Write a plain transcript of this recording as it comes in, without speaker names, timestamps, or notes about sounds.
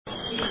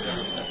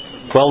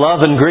Well,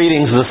 love and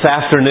greetings this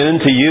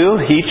afternoon to you,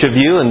 each of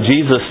you, in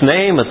Jesus'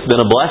 name. It's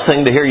been a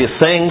blessing to hear you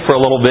sing for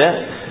a little bit.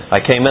 I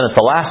came in at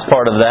the last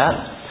part of that.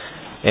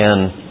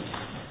 And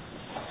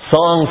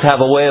songs have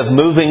a way of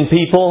moving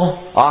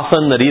people,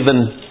 often that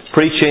even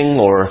preaching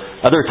or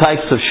other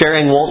types of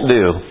sharing won't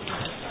do.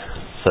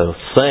 So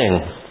sing.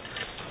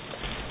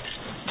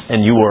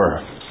 And you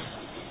were.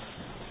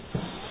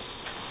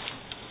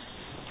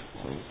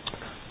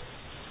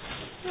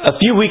 A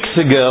few weeks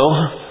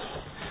ago,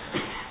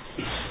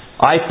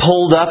 I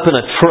pulled up in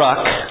a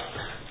truck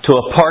to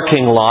a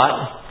parking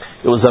lot.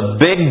 It was a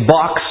big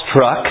box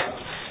truck,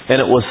 and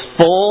it was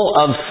full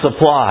of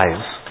supplies.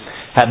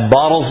 Had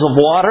bottles of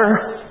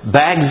water,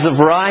 bags of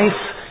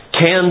rice,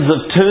 cans of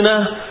tuna,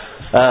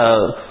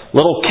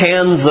 little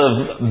cans of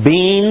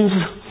beans,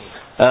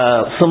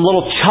 some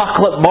little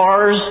chocolate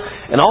bars,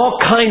 and all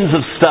kinds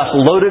of stuff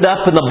loaded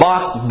up in the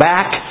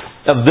back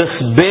of this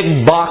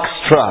big box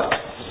truck.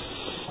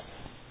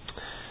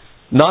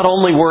 Not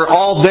only were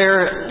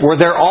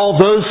there all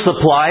those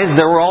supplies,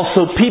 there were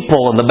also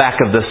people in the back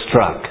of this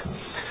truck.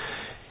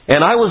 And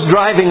I was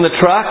driving the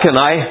truck, and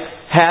I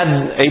had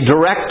a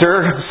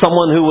director,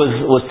 someone who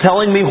was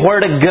telling me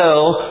where to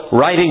go,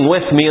 riding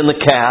with me in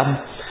the cab.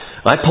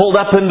 I pulled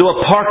up into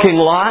a parking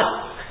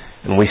lot,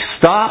 and we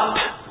stopped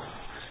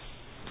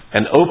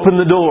and opened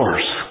the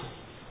doors.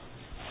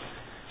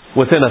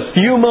 Within a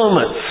few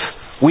moments,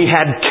 we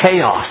had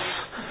chaos.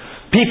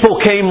 People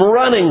came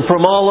running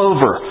from all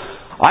over.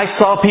 I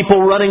saw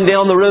people running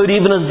down the road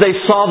even as they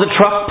saw the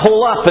truck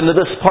pull up into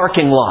this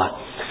parking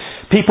lot.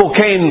 People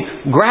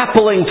came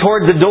grappling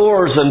toward the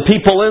doors, and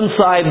people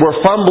inside were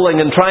fumbling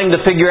and trying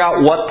to figure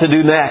out what to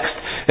do next.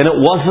 And it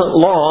wasn't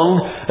long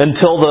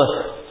until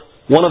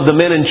one of the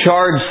men in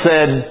charge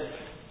said,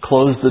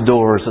 "Close the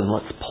doors and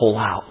let's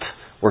pull out.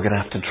 We're going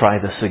to have to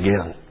try this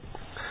again."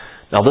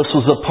 Now, this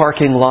was a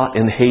parking lot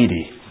in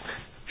Haiti.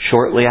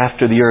 Shortly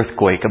after the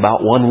earthquake,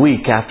 about 1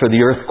 week after the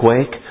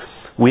earthquake,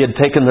 we had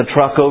taken the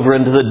truck over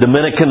into the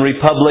Dominican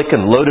Republic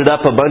and loaded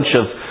up a bunch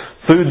of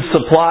food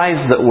supplies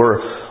that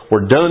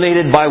were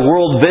donated by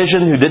World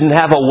Vision, who didn't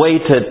have a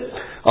way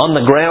on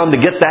the ground to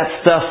get that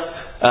stuff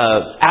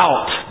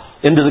out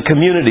into the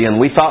community. And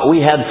we thought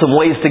we had some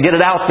ways to get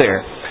it out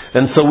there.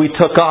 And so we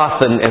took off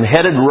and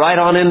headed right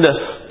on into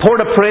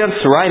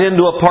Port-au-Prince, right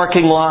into a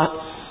parking lot.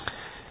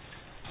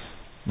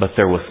 But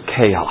there was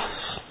chaos.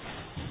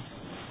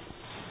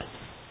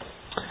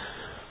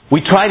 We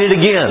tried it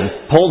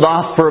again, pulled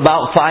off for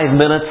about 5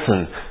 minutes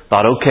and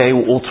thought, okay,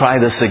 we'll try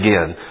this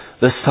again.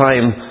 This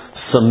time,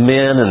 some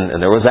men,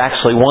 and there was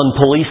actually one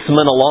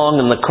policeman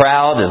along in the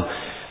crowd, and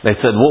they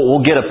said,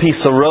 we'll get a piece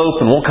of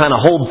rope and we'll kind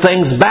of hold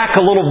things back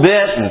a little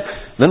bit and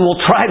then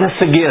we'll try this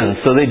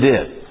again. So they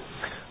did.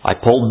 I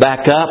pulled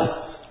back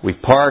up, we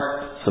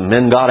parked, some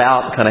men got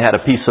out, kind of had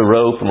a piece of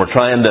rope, and were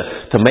trying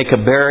to make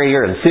a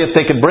barrier and see if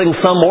they could bring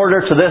some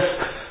order to this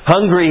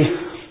hungry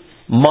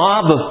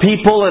mob of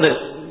people, and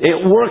it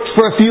worked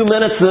for a few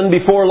minutes, and then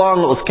before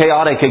long it was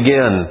chaotic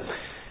again.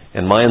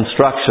 And my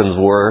instructions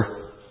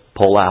were,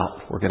 pull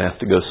out. We're going to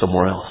have to go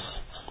somewhere else.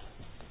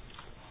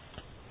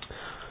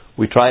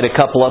 We tried a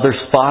couple other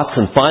spots,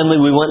 and finally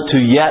we went to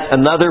yet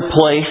another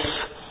place.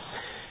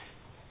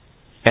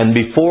 And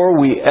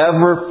before we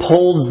ever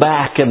pulled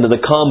back into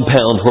the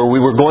compound where we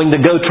were going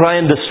to go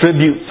try and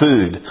distribute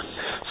food,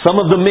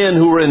 some of the men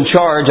who were in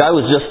charge, I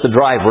was just the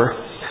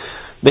driver,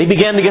 they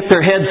began to get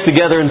their heads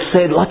together and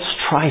said, let's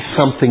try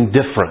something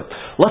different.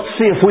 Let's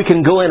see if we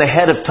can go in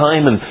ahead of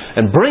time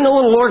and bring a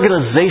little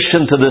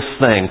organization to this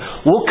thing.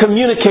 We'll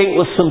communicate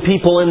with some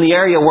people in the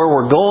area where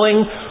we're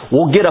going.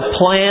 We'll get a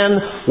plan.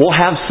 We'll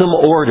have some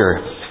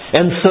order.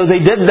 And so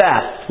they did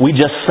that. We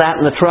just sat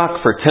in the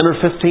truck for 10 or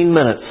 15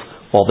 minutes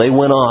while they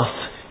went off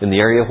in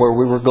the area where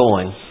we were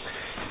going.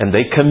 And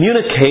they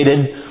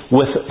communicated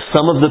with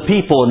some of the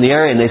people in the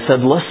area, and they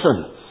said,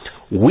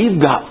 listen, we've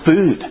got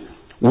food.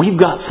 We've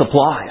got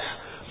supplies,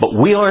 but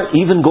we aren't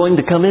even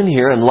going to come in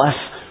here unless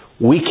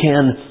we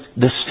can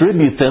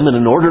distribute them in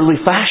an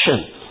orderly fashion.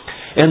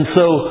 And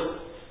so,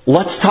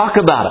 let's talk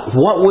about it.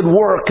 What would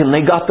work? And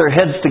they got their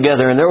heads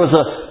together, and there was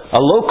a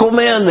local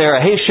man there,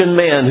 a Haitian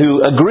man,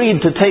 who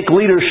agreed to take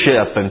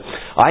leadership. And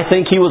I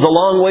think he was a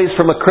long ways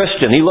from a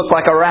Christian. He looked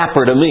like a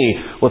rapper to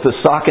me, with his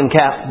stocking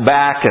cap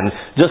back and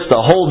just a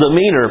whole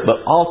demeanor.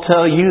 But I'll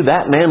tell you,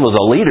 that man was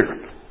a leader.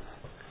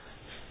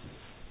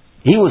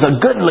 He was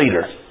a good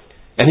leader.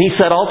 And he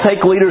said, I'll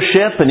take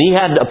leadership. And he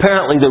had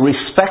apparently the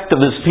respect of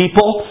his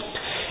people.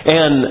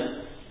 And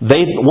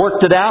they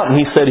worked it out. And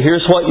he said,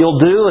 here's what you'll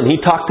do. And he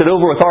talked it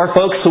over with our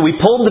folks. So we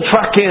pulled the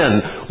truck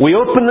in. We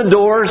opened the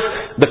doors.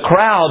 The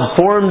crowd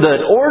formed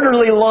an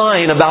orderly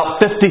line about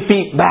 50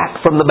 feet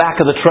back from the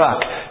back of the truck.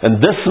 And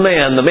this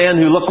man, the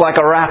man who looked like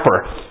a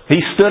rapper,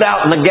 he stood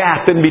out in the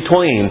gap in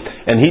between.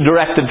 And he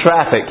directed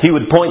traffic. He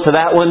would point to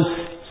that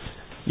one.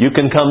 You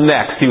can come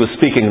next. He was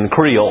speaking in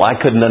Creole. I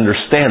couldn't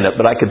understand it,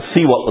 but I could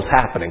see what was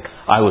happening.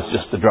 I was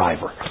just the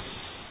driver.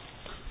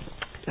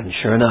 And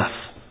sure enough,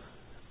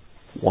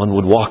 one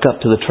would walk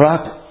up to the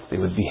truck. They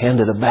would be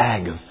handed a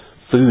bag of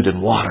food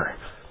and water.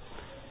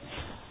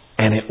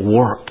 And And it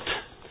worked.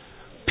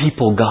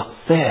 People got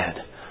fed.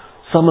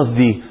 Some of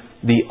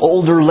the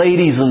older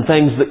ladies and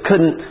things that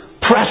couldn't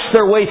press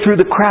their way through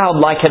the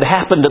crowd like had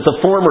happened at the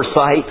former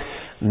site,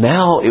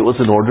 now it was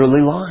an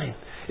orderly line.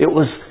 It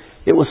was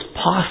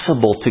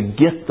possible to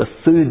get the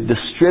food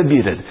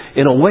distributed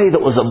in a way that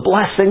was a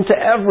blessing to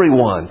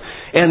everyone.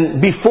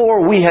 And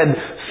before, we had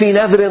seen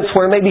evidence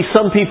where maybe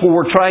some people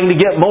were trying to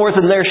get more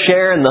than their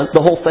share, and the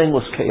whole thing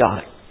was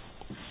chaotic.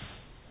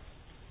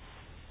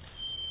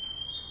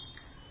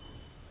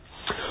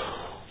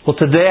 Well,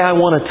 today I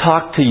want to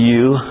talk to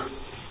you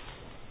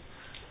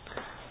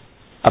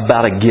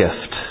about a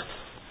gift.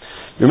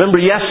 Remember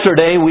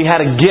yesterday we had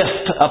a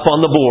gift up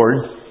on the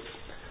board.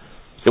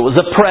 It was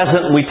a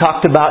present, and we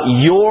talked about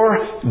your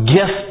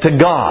gift to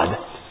God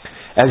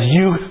as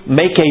you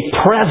make a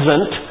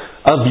present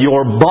of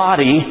your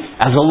body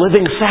as a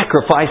living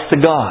sacrifice to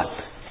God.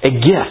 A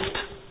gift.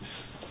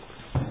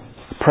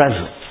 A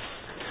present.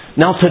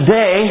 Now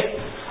today,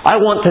 I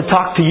want to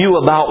talk to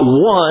you about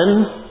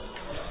one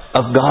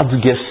of God's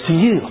gifts to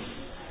you.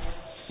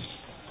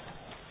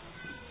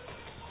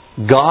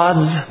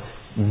 God's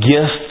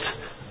gift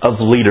of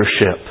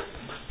leadership.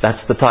 That's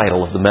the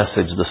title of the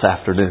message this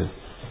afternoon.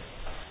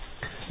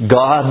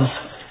 God's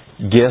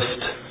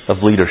gift of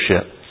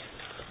leadership.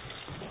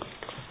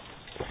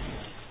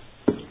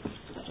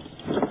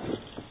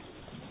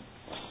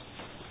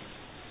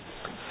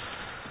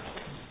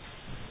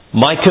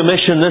 My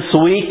commission this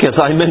week, as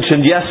I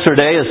mentioned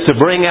yesterday, is to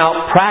bring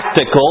out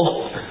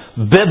practical,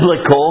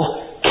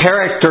 biblical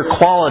character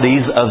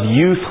qualities of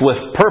youth with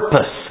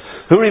purpose.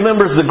 Who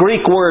remembers the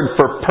Greek word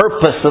for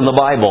purpose in the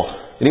Bible?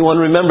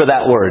 Anyone remember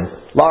that word?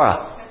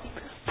 Laura?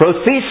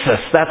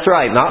 Prothesis. That's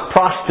right. Not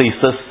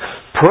prosthesis.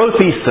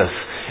 Prothesis.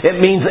 It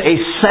means a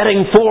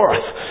setting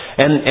forth.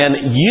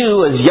 And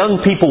you as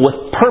young people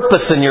with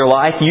purpose in your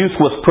life, youth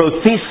with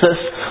prothesis,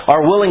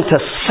 are willing to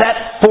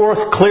set forth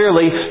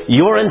clearly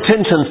your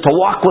intentions to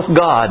walk with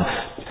God.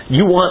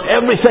 You want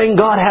everything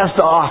God has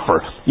to offer.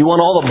 You want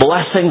all the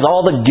blessings,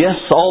 all the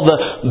gifts, all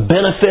the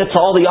benefits,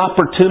 all the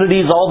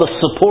opportunities, all the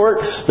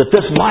support that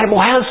this Bible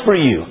has for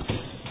you.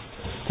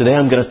 Today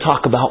I'm going to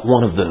talk about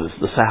one of those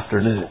this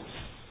afternoon.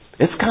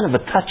 It's kind of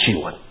a touchy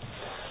one.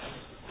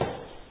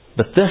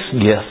 But this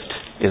gift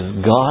is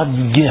God's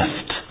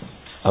gift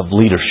of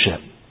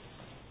leadership.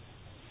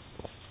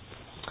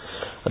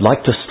 I'd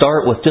like to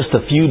start with just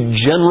a few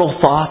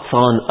general thoughts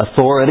on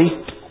authority.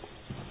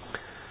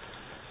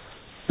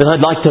 Then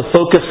I'd like to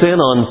focus in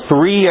on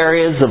 3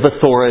 areas of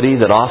authority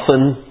that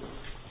often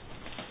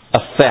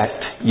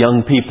affect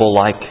young people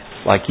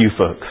like you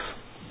folks.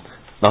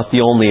 Not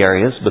the only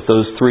areas, but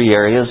those 3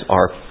 areas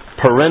are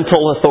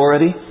parental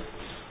authority,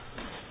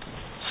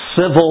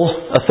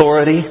 civil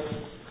authority,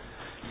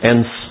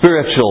 and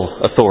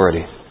spiritual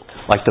authority.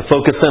 I'd like to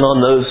focus in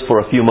on those for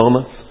a few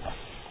moments.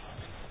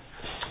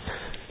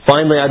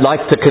 Finally, I'd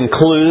like to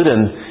conclude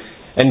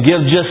and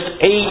give just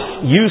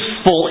 8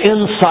 useful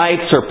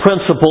insights or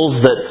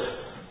principles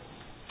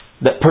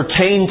that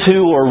pertain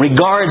to or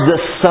regard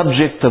this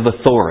subject of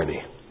authority.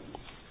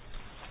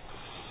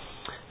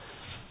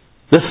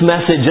 This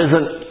message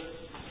isn't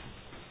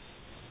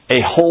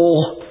a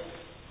whole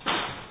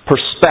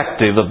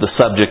perspective of the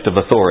subject of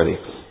authority.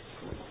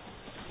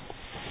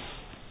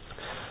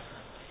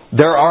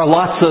 There are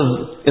lots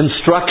of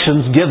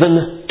instructions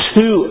given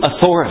to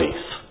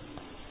authorities.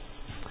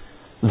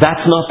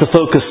 That's not the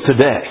focus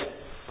today.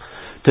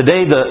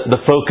 Today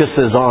the focus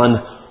is on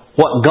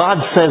what God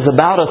says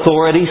about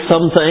authority,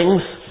 some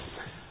things,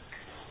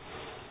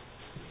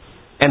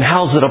 and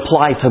how does it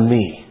apply to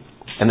me?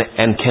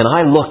 And can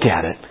I look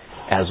at it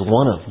as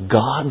one of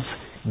God's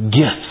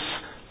gifts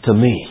to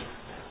me?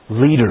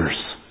 Leaders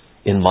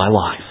in my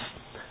life.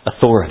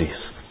 Authorities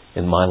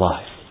in my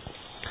life.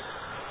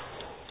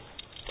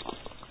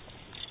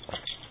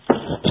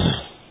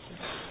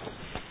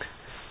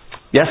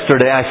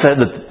 Yesterday I said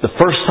that the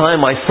first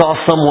time I saw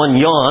someone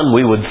yawn,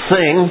 we would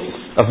sing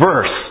a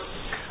verse.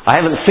 I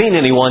haven't seen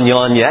anyone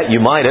yawn yet. You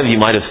might have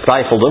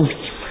stifled them.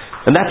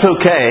 And that's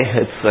okay.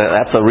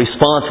 That's a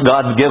response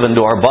God's given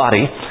to our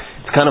body.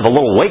 It's kind of a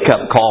little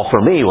wake-up call for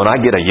me when I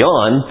get a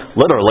yawn.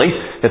 Literally,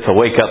 it's a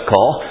wake-up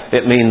call.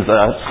 It means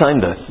it's time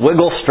to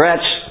wiggle,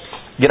 stretch,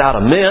 get out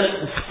a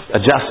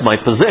mint, adjust my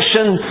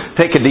position,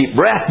 take a deep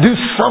breath, do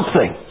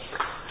something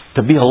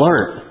to be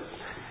alert.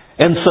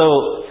 And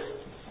so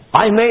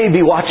I may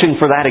be watching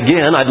for that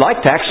again. I'd like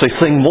to actually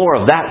sing more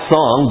of that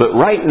song, but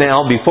right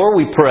now, before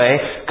we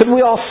pray, could we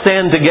all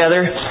stand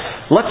together?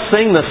 Let's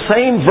sing the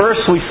same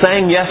verse we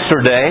sang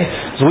yesterday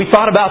as we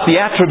thought about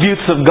the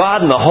attributes of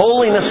God and the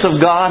holiness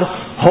of God.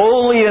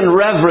 Holy and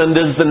reverend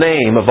is the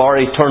name of our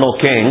eternal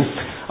King.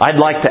 I'd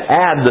like to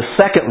add the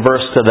second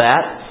verse to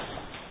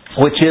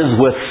that, which is,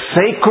 with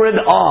sacred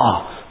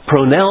awe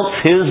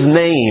pronounce His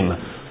name,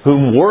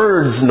 whom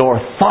words nor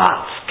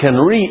thoughts can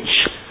reach.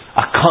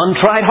 A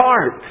contrite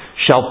heart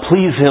shall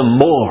please Him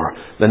more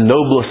than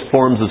noblest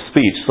forms of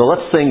speech. So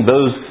let's sing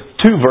those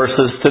 2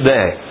 verses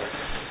today.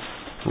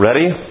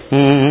 Ready?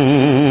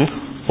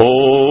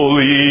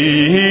 Holy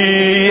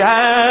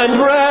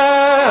and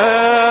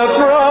reverend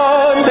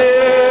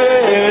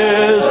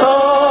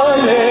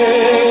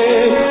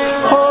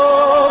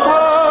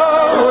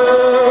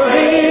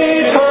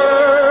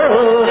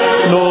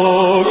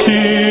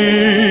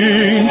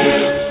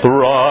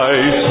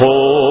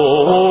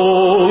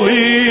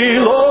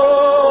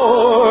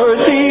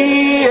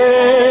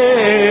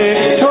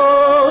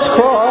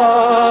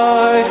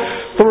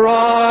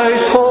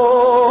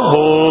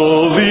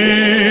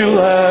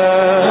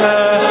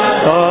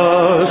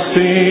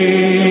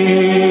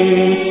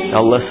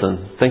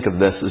think of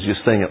this as you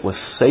sing it. With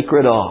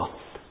sacred awe,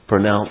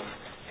 pronounce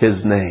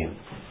His name.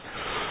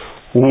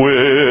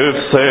 With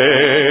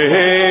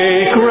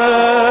sacred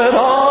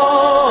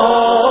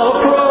awe,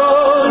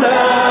 pronounce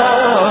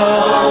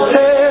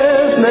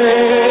His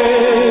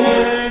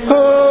name,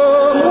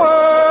 whom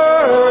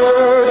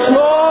words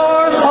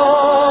nor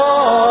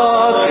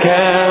thoughts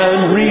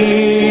can reach.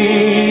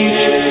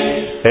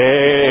 A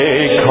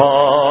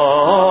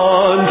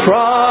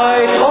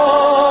contrite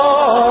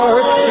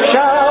heart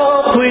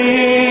shall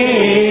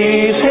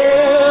please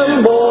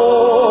Him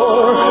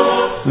more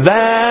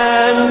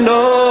than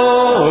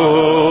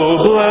noblest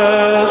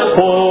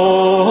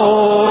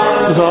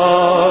forms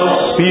of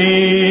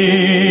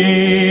speech.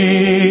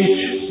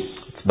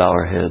 Let's bow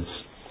our heads.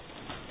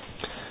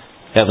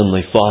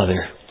 Heavenly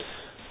Father,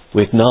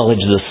 we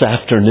acknowledge this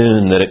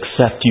afternoon that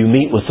except You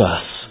meet with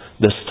us,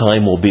 this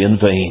time will be in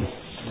vain.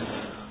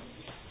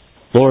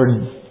 Lord,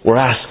 we're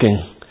asking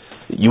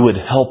that You would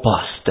help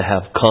us to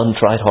have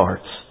contrite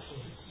hearts,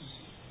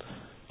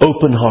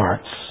 open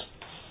hearts,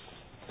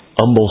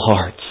 humble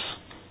hearts,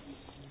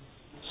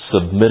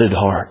 submitted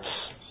hearts.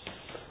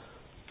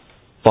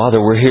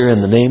 Father, we're here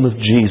in the name of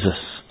Jesus,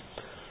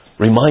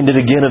 reminded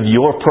again of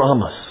Your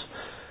promise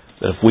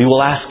that if we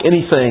will ask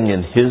anything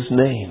in His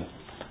name,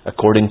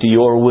 according to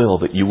Your will,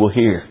 that You will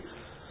hear.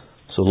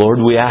 So Lord,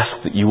 we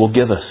ask that You will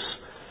give us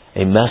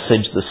a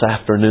message this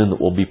afternoon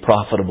that will be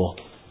profitable.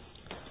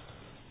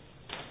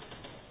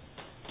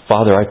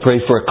 Father, I pray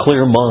for a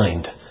clear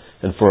mind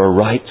and for a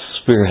right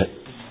spirit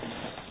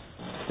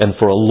and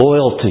for a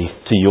loyalty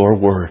to Your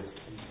Word.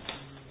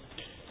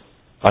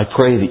 I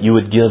pray that You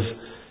would give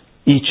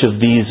each of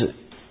these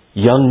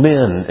young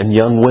men and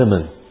young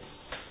women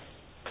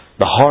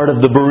the heart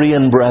of the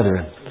Berean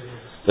brethren,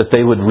 that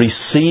they would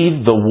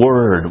receive the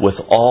Word with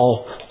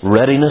all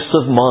readiness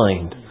of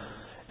mind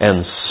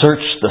and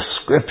search the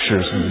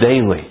Scriptures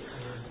daily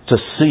to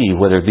see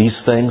whether these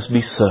things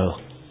be so.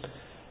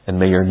 And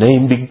may Your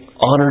name be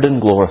honored and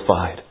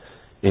glorified.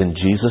 In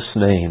Jesus'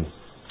 name,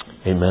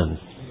 amen.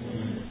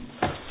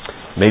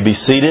 You may be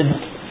seated.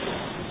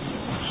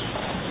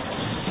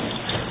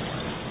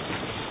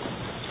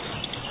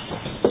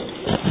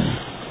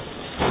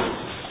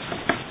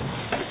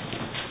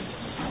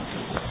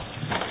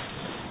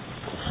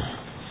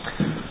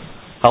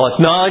 I'll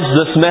acknowledge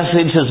this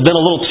message has been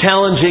a little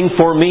challenging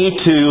for me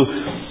to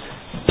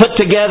put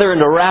together and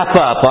to wrap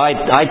up.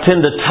 I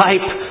tend to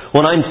type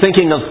when I'm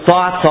thinking of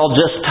thoughts. I'll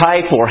just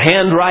type or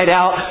handwrite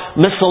out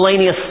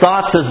miscellaneous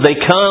thoughts as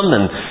they come,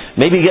 and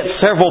maybe get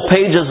several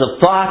pages of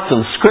thoughts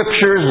and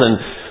scriptures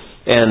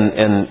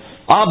and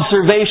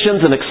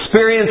observations and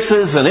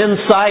experiences and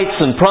insights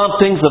and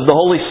promptings of the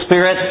Holy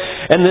Spirit,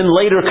 and then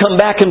later come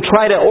back and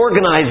try to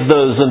organize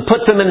those and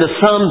put them into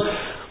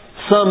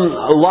some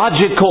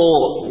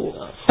logical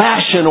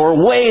fashion or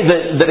way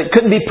that it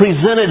could be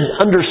presented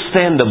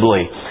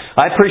understandably.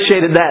 I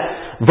appreciated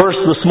that verse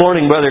this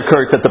morning, Brother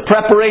Kirk, that the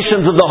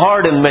preparations of the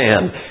heart in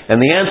man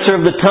and the answer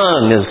of the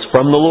tongue is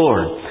from the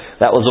Lord.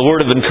 That was a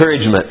word of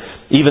encouragement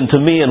even to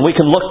me, and we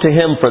can look to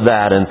Him for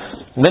that. And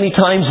many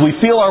times we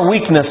feel our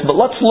weakness, but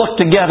let's look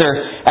together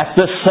at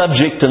this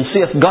subject and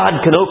see if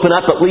God can open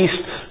up at least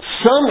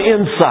some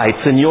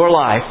insights in your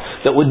life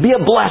that would be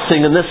a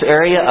blessing in this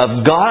area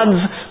of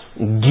God's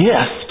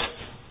gift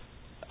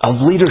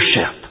of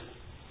leadership.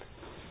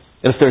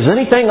 And if there's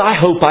anything I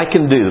hope I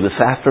can do this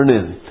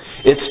afternoon,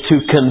 it's to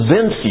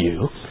convince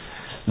you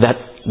that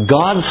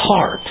God's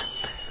heart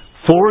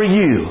for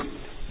you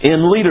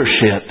in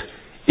leadership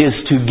is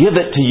to give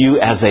it to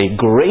you as a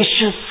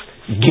gracious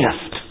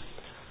gift,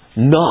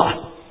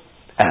 not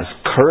as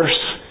curse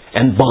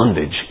and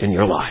bondage in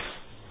your life.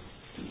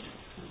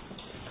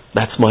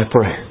 That's my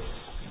prayer.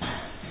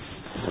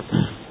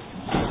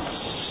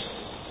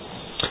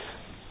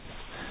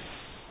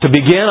 To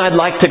begin, I'd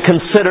like to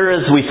consider,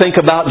 as we think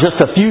about just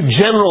a few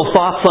general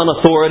thoughts on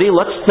authority,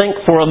 let's think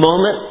for a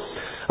moment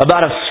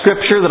about a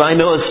scripture that I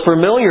know is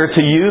familiar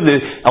to you,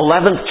 the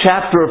 11th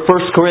chapter of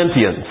 1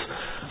 Corinthians.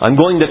 I'm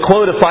going to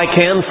quote, if I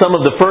can, some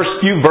of the first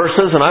few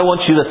verses, and I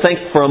want you to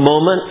think for a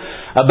moment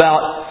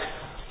about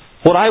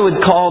what I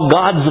would call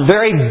God's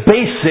very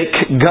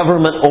basic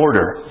government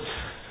order.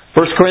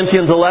 1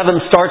 Corinthians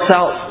 11 starts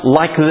out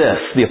like this.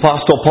 The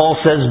Apostle Paul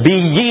says, "Be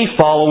ye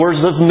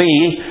followers of me,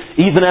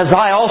 even as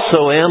I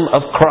also am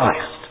of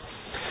Christ.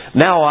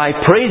 Now I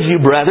praise you,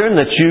 brethren,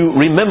 that you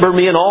remember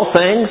me in all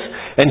things,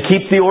 and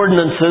keep the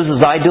ordinances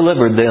as I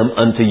delivered them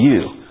unto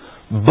you.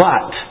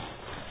 But,"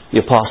 the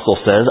Apostle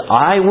says,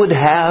 "I would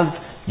have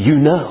you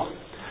know."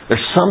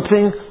 There's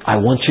something I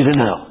want you to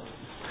know.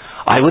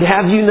 "I would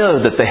have you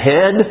know that the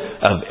head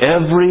of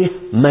every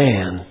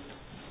man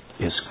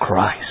is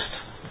Christ.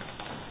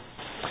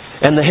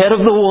 And the head of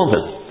the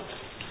woman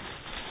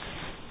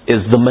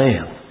is the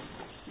man.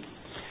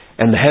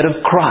 And the head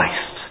of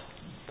Christ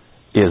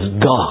is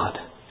God."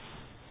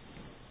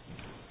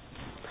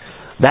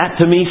 That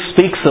to me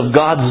speaks of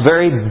God's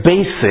very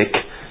basic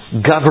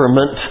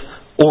government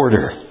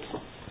order.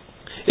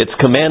 It's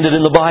commanded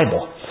in the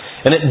Bible.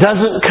 And it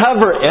doesn't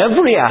cover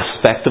every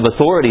aspect of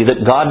authority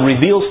that God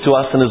reveals to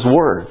us in His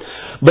Word.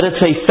 but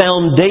it's a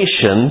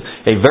foundation,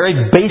 a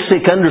very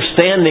basic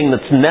understanding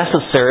that's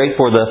necessary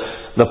for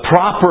the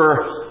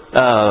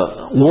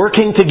proper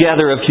working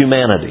together of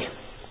humanity.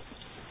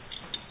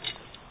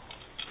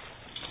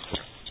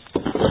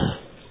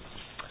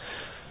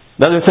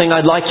 Another thing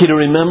I'd like you to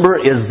remember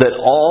is that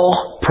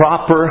all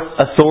proper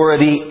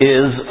authority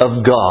is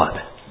of God.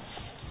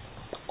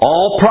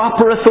 All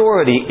proper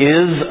authority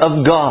is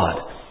of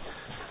God.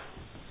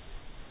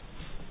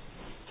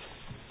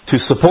 To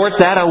support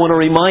that, I want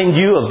to remind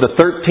you of the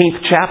 13th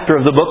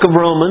chapter of the book of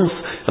Romans,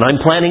 and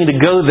I'm planning to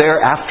go there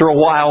after a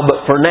while,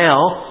 but for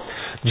now,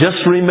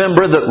 just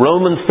remember that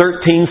Romans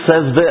 13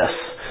 says this: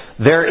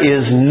 there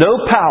is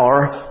no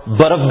power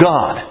but of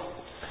God.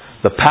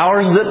 The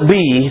powers that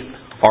be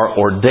are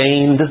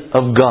ordained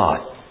of God.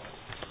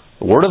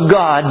 The Word of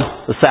God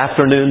this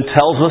afternoon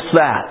tells us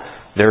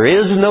that. There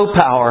is no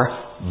power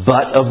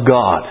but of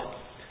God.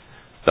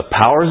 The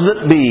powers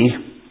that be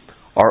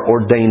are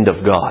ordained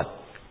of God.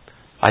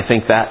 I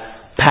think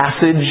that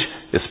passage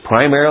is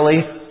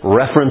primarily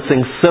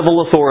referencing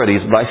civil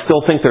authorities, but I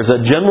still think there's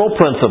a general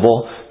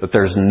principle that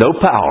there's no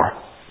power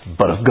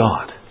but of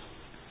God.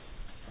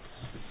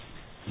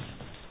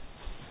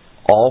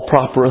 All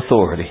proper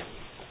authority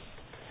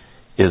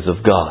is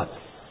of God.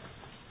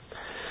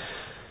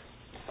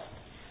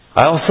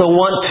 I also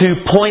want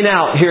to point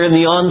out here in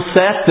the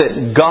onset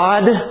that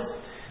God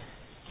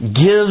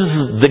gives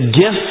the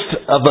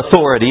gift of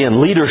authority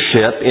and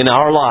leadership in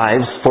our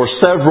lives for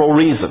several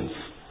reasons.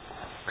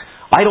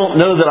 I don't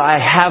know that I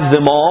have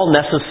them all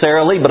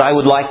necessarily, but I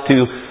would like to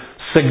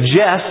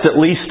suggest at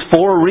least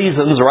 4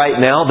 reasons right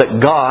now that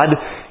God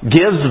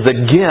gives the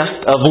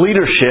gift of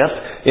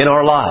leadership in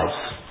our lives.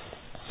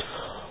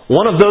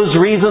 One of those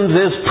reasons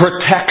is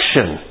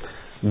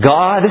protection.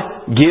 God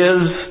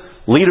gives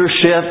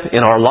leadership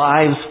in our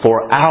lives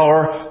for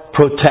our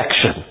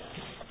protection.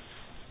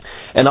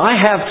 And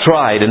I have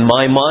tried in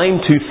my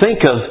mind to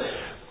think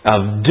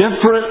of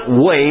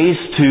different ways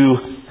to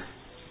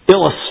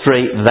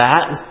illustrate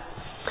that.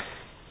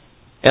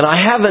 And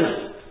I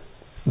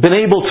haven't been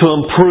able to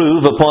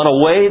improve upon a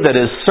way that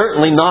is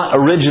certainly not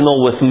original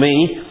with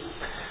me.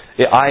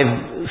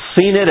 I've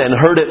seen it and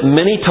heard it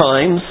many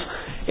times,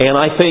 and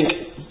I think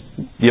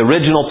the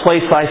original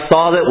place I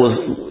saw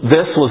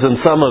this was in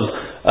some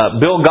of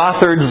Bill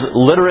Gothard's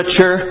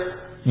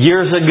literature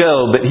years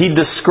ago, but he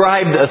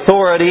described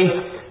authority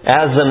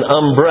as an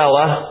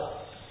umbrella.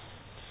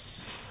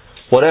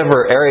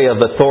 Whatever area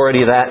of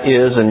authority that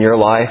is in your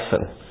life,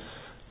 and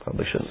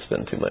probably shouldn't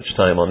spend too much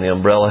time on the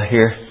umbrella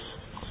here.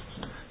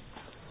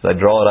 As I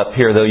draw it up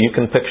here, though, you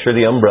can picture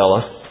the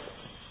umbrella.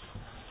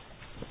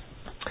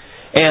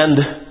 And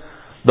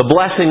the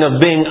blessing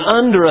of being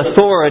under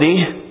authority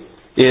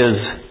is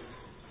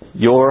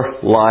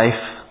your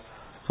life.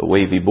 It's a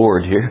wavy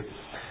board here.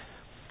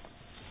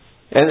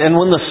 And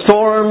when the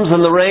storms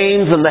and the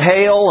rains and the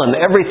hail and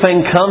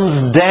everything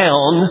comes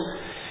down,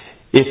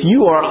 if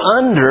you are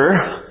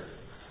under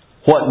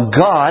what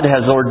God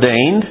has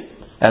ordained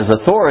as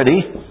authority,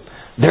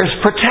 there's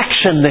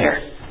protection there.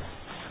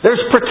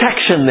 There's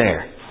protection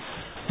there.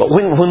 But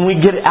when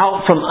we get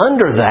out from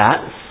under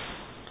that,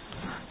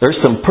 there's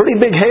some pretty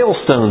big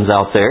hailstones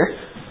out there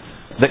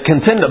that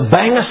can tend to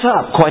bang us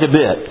up quite a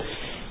bit.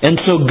 And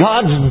so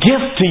God's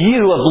gift to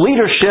you of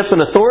leadership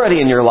and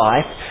authority in your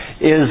life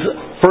is,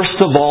 first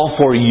of all,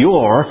 for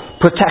your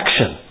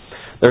protection.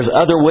 There's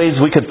other ways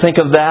we could think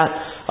of that.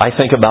 I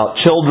think about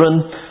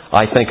children.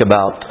 I think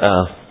about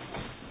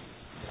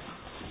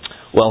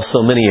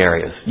so many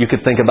areas. You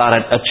could think about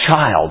a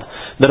child,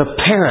 that a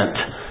parent,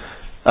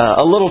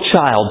 a little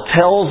child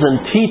tells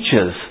and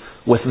teaches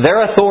with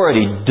their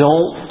authority,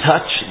 don't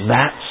touch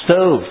that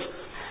stove.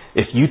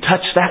 If you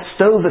touch that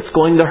stove, it's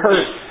going to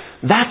hurt.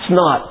 That's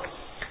not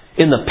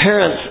in the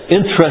parent's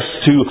interest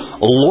to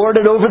lord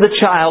it over the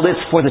child.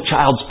 It's for the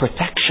child's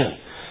protection.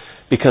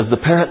 Because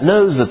the parent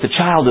knows that the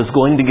child is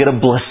going to get a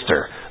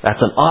blister. That's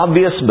an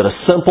obvious but a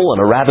simple and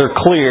a rather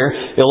clear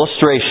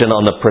illustration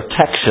on the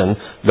protection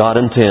God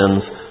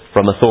intends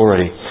from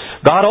authority.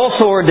 God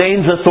also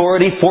ordains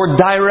authority for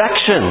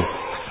direction,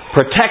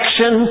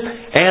 protection,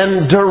 and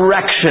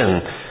direction.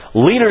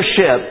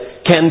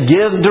 Leadership can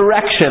give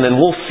direction, and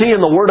we'll see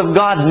in the Word of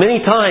God many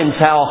times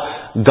how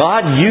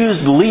God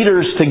used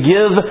leaders to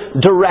give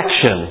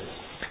direction.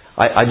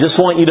 I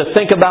just want you to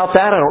think about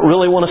that. I don't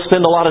really want to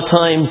spend a lot of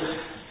time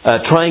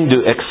trying to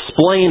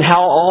explain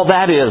how all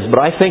that is, but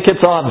I think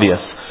it's obvious.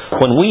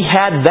 When we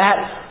had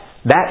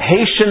that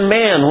Haitian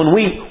man, when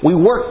we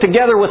worked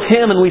together with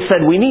him and we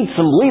said, we need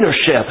some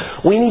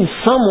leadership. We need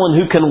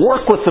someone who can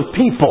work with the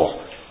people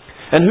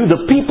and who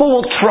the people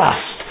will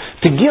trust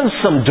to give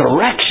some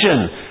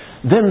direction.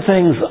 Then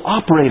things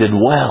operated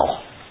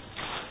well.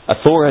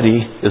 Authority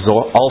is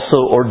also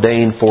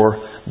ordained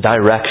for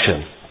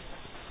direction.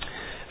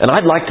 And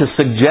I'd like to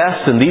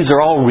suggest, and these are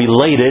all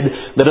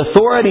related, that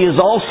authority is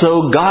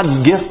also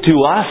God's gift to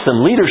us,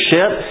 and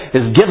leadership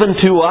is given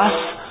to us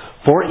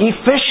for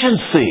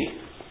efficiency.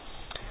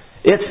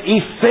 It's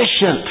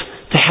efficient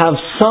to have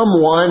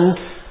someone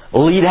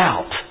lead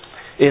out.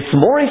 It's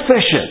more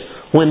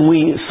efficient when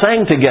we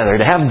sang together,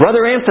 to have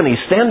Brother Anthony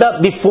stand up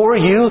before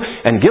you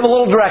and give a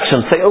little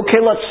direction. Say,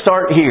 okay, let's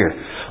start here.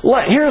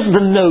 Here's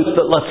the note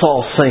that let's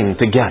all sing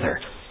together.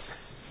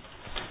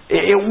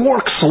 It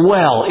works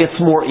well. It's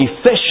more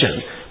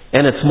efficient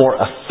and it's more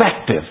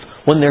effective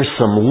when there's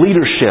some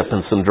leadership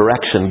and some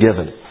direction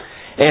given.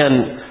 And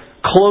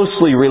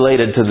closely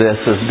related to this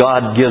is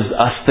God gives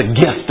us the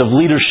gift of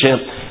leadership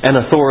and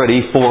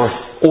authority for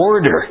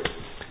order.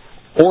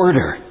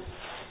 Order.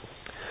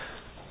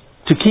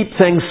 To keep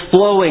things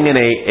flowing in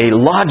a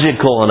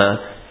logical and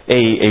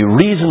a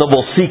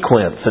reasonable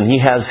sequence. And He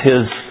has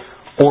His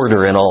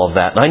order in all of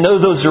that. And I know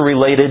those are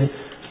related,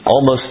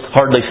 almost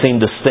hardly seem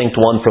distinct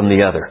one from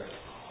the other.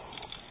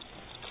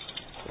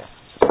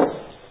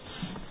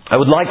 I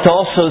would like to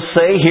also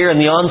say here in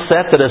the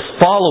onset that as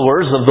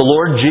followers of the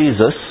Lord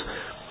Jesus,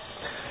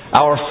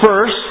 our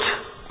first,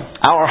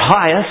 our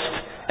highest,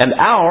 and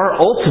our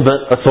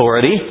ultimate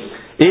authority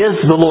is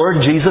the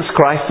Lord Jesus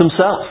Christ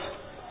Himself.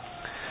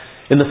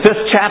 In the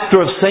 5th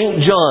chapter of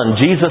St. John,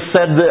 Jesus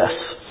said this,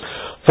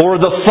 "For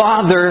the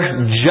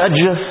Father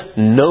judgeth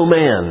no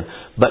man,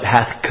 but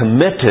hath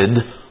committed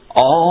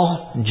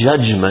all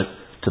judgment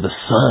to the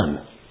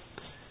Son."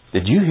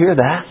 Did you hear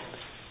that?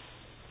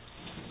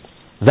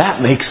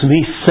 That makes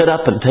me sit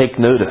up and take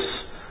notice.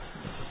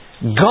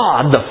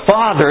 God, the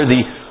Father,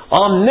 the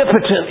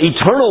omnipotent,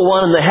 eternal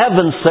one in the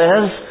heavens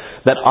says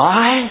that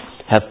I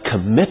have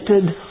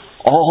committed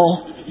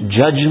all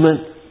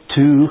judgment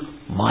to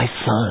my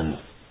Son.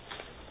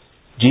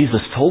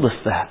 Jesus told us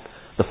that.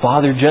 The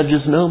Father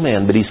judges no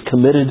man, but He's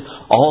committed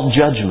all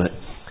judgment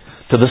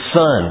to the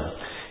Son.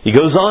 He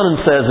goes on and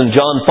says in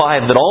John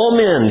 5 that all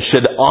men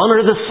should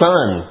honor the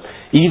Son,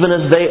 even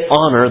as they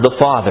honor the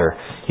Father.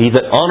 He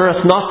that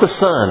honoreth not the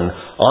Son,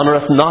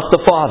 honoreth not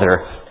the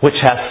Father, which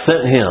hath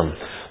sent Him.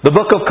 The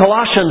book of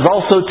Colossians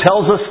also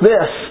tells us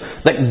this,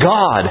 that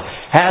God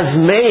has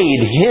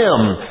made Him,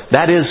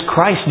 that is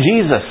Christ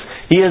Jesus,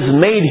 He has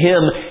made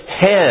Him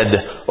head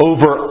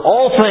over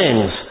all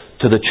things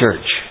to the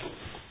church.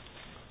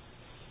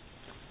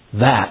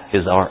 That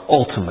is our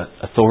ultimate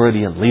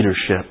authority and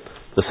leadership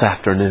this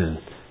afternoon.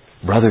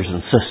 Brothers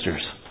and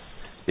sisters,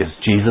 is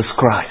Jesus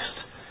Christ.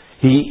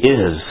 He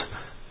is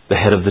the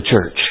head of the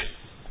church.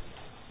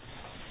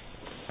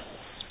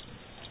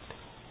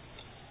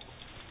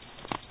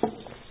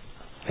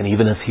 And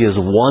even as He is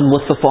one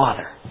with the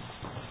Father,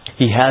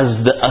 He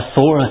has the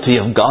authority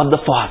of God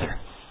the Father.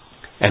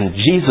 And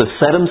Jesus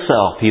said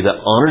Himself, "He that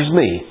honors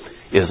me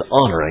is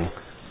honoring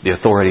the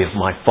authority of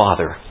my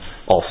Father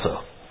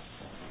also."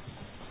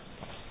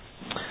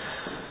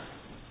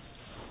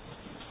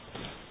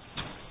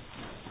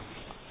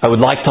 I would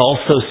like to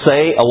also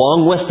say,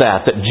 along with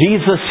that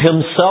Jesus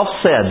Himself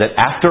said that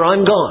after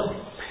I'm gone,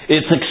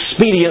 it's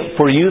expedient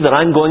for you that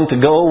I'm going to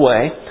go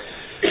away,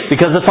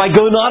 because if I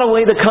go not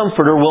away, the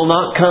Comforter will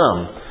not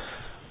come.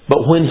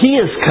 But when He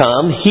is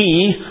come,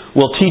 He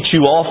will teach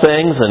you all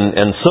things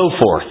and so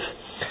forth.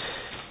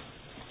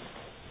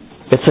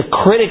 It's a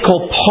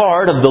critical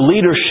part of the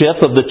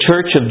leadership of the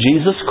Church of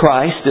Jesus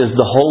Christ is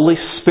the Holy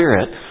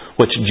Spirit,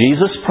 which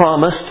Jesus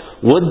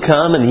promised would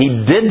come, and He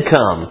did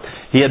come.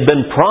 He had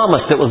been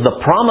promised. It was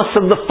the promise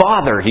of the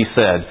Father, He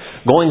said,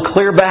 going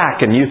clear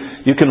back. And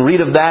you can read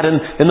of that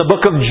in the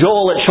book of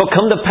Joel. "It shall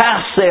come to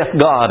pass, saith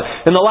God,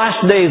 in the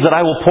last days that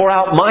I will pour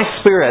out my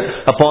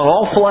Spirit upon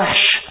all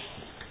flesh."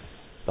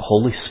 The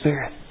Holy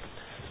Spirit.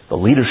 The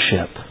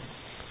leadership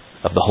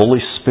of the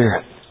Holy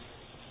Spirit.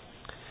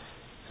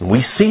 And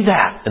we see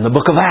that in the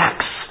book of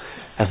Acts.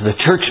 As the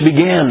church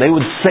began, they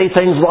would say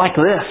things like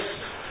this: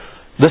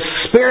 "The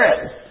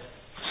Spirit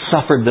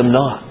suffered them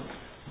not.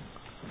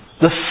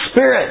 The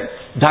Spirit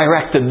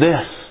directed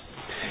this.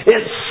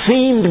 It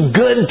seemed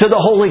good to the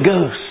Holy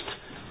Ghost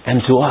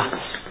and to us."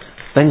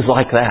 Things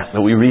like that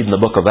we read in the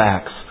book of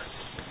Acts.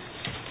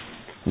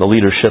 The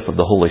leadership of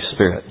the Holy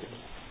Spirit.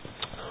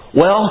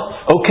 Well,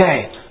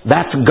 okay,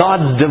 that's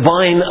God's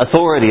divine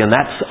authority, and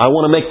I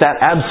want to make that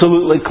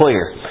absolutely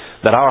clear.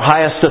 That our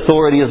highest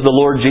authority is the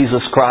Lord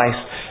Jesus Christ,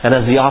 and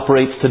as He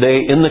operates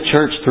today in the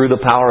church through the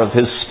power of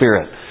His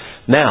Spirit.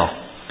 Now,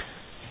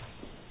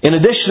 in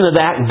addition to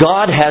that,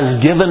 God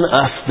has given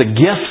us the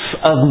gifts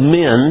of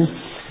men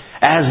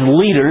as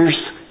leaders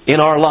in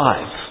our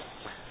lives.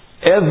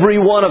 Every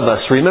one of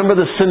us. Remember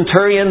the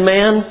centurion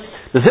man?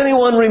 Does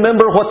anyone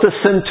remember what the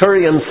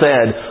centurion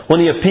said when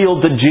he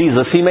appealed to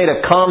Jesus? He made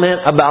a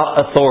comment about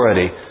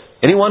authority.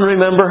 Anyone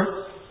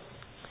remember?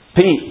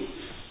 Pete.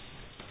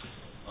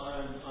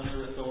 "I'm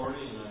under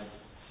authority, and I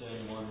say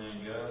one man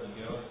go, and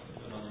go,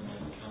 and another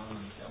man come,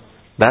 and come."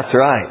 That's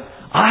right.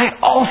 I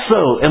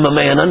also am a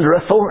man under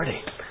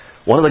authority.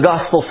 One of the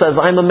Gospels says,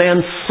 "I'm a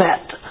man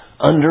set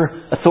under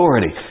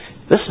authority."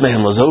 This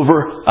man was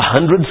over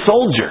 100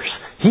 soldiers.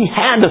 He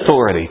had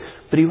authority,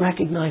 but he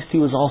recognized he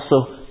was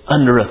also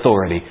under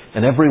authority.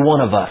 And every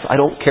one of us, I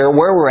don't care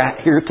where we're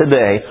at here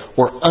today,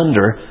 we're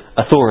under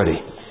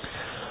authority.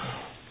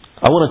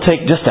 I want to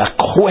take just a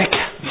quick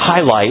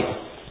highlight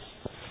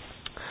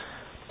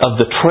of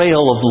the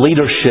trail of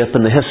leadership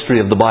in the history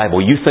of the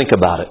Bible. You think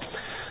about it.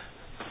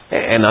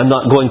 And I'm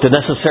not going to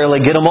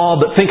necessarily get them all,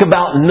 but think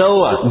about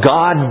Noah.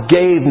 God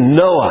gave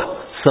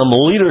Noah some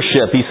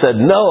leadership. He said,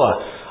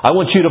 Noah, I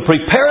want you to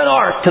prepare an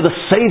ark to the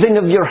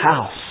saving of your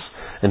house.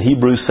 And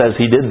Hebrews says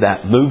he did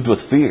that, moved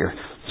with fear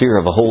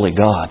of a holy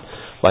God,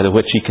 by the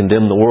which he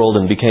condemned the world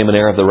and became an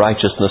heir of the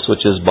righteousness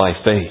which is by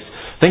faith.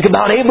 Think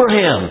about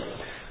Abraham.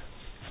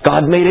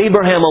 God made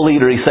Abraham a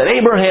leader. He said,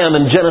 Abraham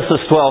in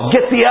Genesis 12,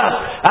 get thee up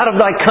out of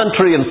thy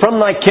country and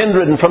from thy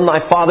kindred and from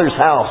thy father's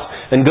house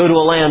and go to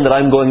a land that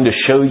I'm going to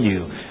show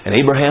you. And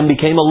Abraham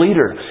became a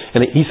leader.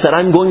 And he said,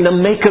 I'm going to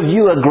make of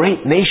you a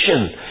great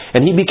nation.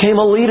 And he became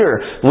a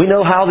leader. We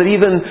know how that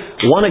even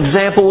one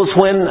example was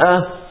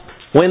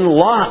when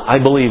Lot, I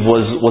believe,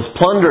 was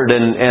plundered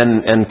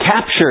and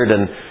captured.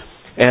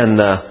 And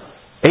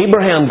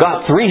Abraham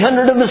got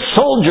 300 of his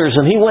soldiers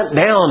and he went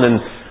down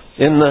and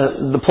in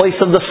the place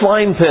of the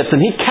slime pits,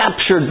 and he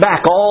captured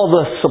back all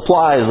the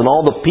supplies and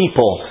all the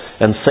people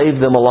and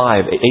saved them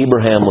alive.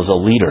 Abraham was a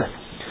leader.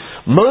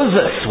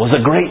 Moses was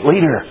a great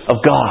leader of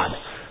God.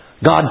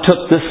 God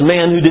took this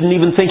man who didn't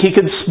even think he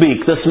could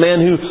speak, this man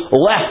who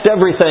left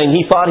everything.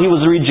 He thought he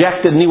was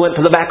rejected, and he went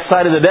to the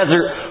backside of the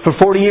desert for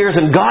 40 years,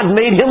 and God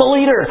made him a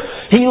leader.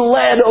 He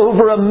led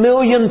over 1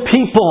 million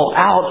people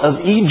out of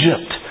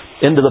Egypt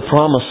into the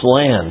promised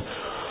land.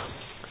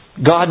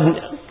 God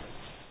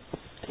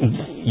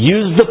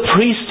used the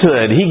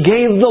priesthood. He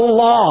gave the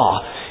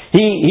law.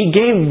 He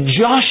gave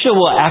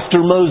Joshua after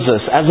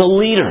Moses as a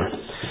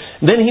leader.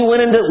 Then we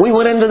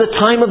went into the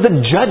time of the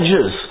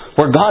judges,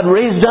 where God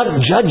raised up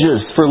judges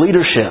for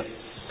leadership.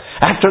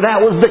 After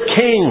that was the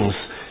kings.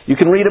 You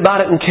can read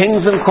about it in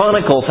Kings and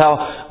Chronicles,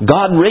 how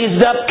God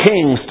raised up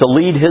kings to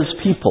lead His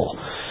people.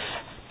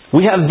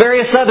 We have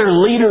various other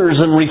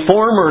leaders and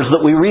reformers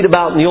that we read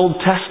about in the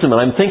Old Testament.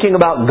 I'm thinking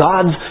about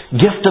God's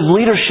gift of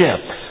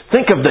leadership.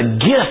 Think of the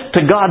gift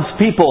to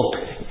God's people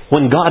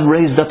when God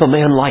raised up a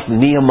man like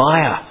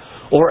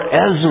Nehemiah or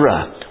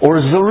Ezra or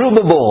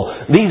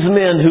Zerubbabel. These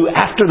men who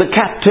after the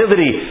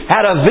captivity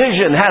had a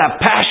vision, had a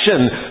passion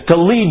to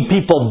lead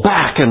people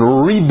back and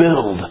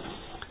rebuild.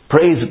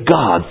 Praise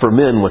God for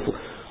men with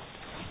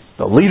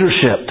the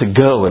leadership to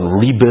go and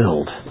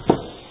rebuild.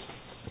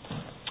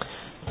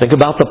 Think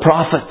about the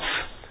prophets.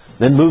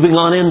 Then moving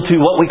on into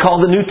what we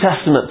call the New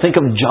Testament. Think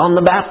of John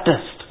the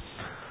Baptist.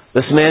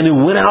 This man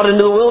who went out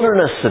into the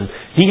wilderness and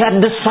he had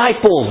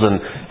disciples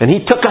and he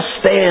took a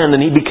stand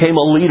and he became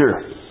a leader.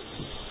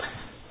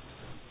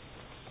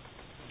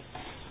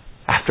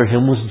 After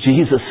him was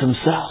Jesus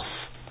Himself.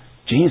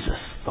 Jesus,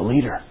 the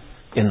leader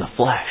in the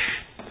flesh.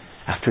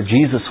 After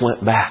Jesus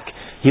went back,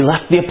 He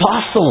left the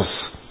apostles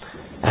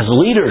as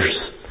leaders,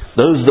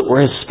 those that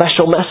were His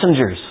special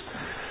messengers.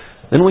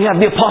 Then we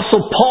have the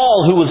Apostle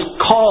Paul, who was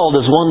called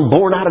as one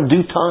born out of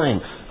due time,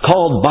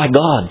 called by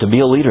God to be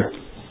a leader.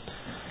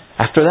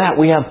 After that,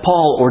 we have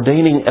Paul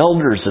ordaining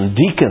elders and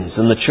deacons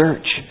in the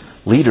church,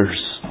 leaders.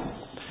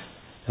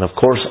 And of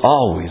course,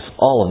 always,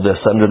 all of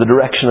this under the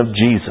direction of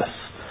Jesus,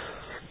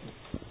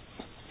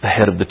 the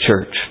head of the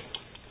church.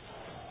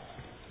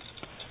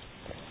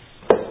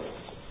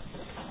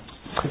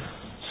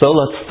 So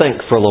let's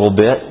think for a little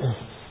bit.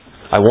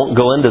 I won't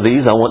go into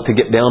these. I want to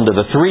get down to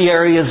the 3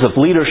 areas of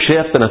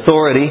leadership and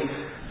authority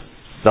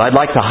that I'd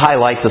like to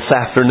highlight this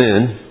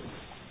afternoon.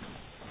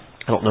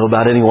 I don't know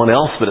about anyone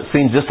else, but it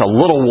seems just a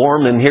little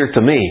warm in here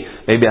to me.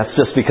 Maybe that's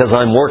just because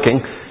I'm working.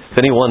 If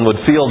anyone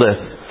would feel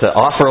to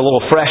offer a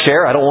little fresh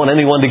air, I don't want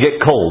anyone to get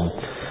cold.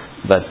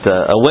 But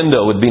a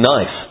window would be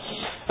nice.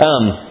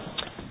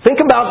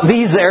 Think about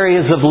these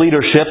areas of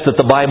leadership that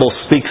the Bible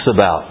speaks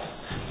about.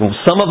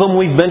 Some of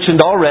them we've mentioned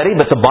already,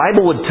 but the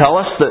Bible would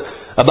tell us that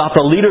about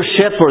the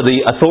leadership or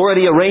the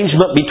authority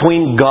arrangement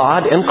between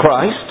God and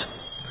Christ.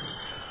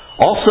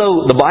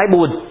 Also, the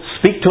Bible would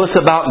speak to us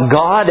about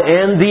God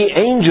and the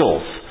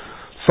angels.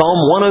 Psalm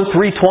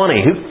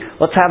 103:20.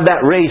 Let's have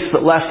that race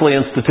that Leslie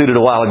instituted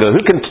a while ago.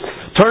 Who can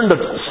turn to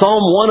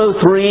Psalm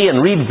 103 and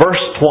read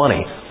verse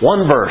 20?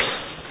 One verse.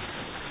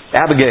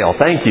 Abigail,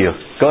 thank you.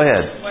 Go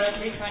ahead.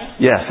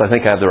 103:20? Yes, I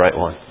think I have the right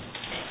one.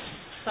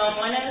 Psalm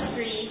 103,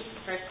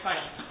 verse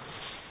 20.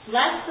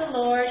 Bless the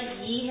Lord,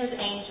 ye His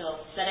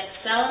angels, that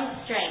excel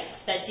in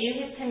strength, that do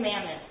His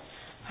commandments,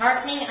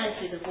 hearkening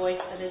unto the voice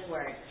of His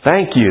word.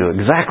 Thank you.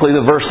 Exactly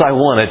the verse I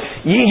wanted.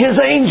 Ye His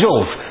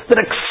angels,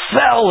 that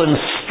excel in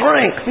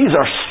strength. These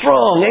are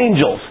strong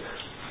angels.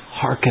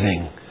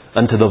 Hearkening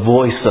unto the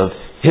voice of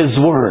His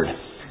word.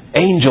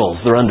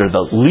 Angels, they're under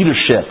the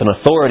leadership and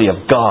authority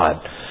of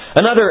God.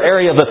 Another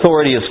area of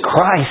authority is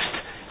Christ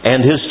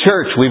and His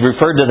church. We've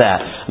referred to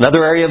that.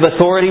 Another area of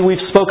authority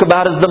we've spoke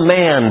about is the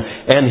man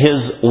and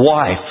his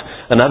wife.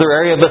 Another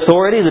area of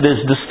authority that is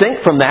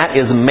distinct from that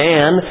is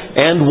man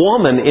and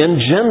woman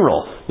in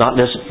general. Not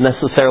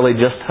necessarily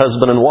just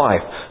husband and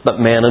wife, but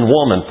man and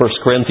woman.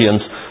 1 Corinthians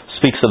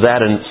speaks of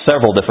that in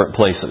several different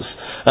places.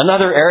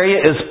 Another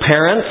area is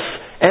parents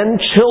and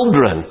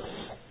children.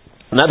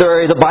 Another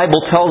area the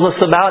Bible tells us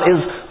about is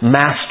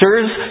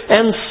masters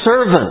and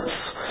servants.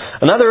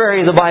 Another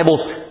area the Bible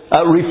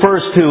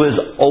refers to as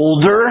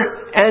older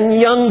and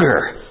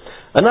younger.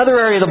 Another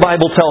area the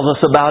Bible tells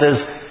us about is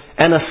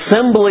an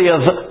assembly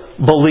of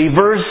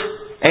believers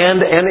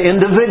and an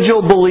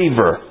individual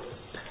believer.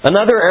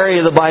 Another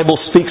area the Bible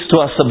speaks to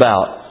us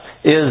about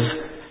is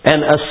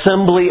an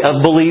assembly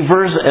of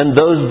believers and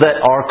those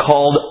that are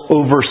called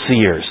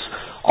overseers.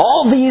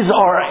 All these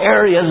are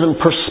areas and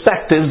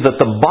perspectives that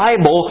the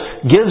Bible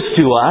gives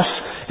to us.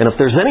 And if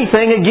there's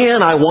anything,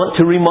 again, I want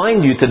to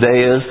remind you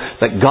today is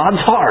that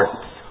God's heart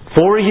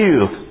for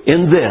you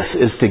in this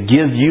is to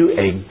give you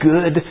a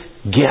good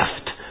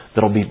gift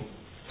that'll be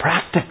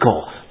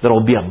practical,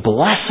 that'll be a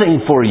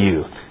blessing for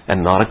you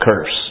and not a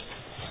curse.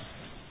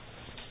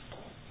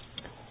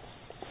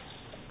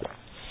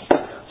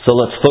 So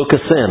let's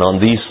focus in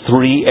on these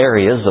three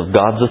areas of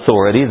God's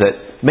authority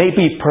that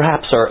maybe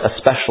perhaps are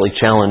especially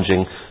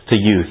challenging to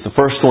youth. The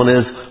first one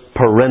is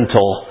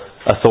parental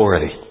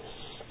authority.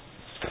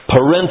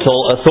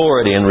 Parental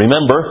authority. And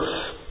remember,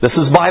 this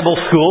is Bible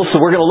school,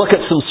 so we're going to look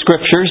at some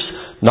scriptures,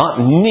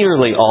 not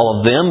nearly all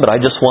of them, but I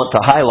just want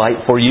to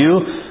highlight for you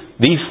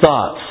these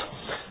thoughts.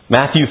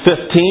 Matthew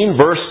 15,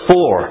 verse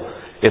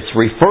 4. It's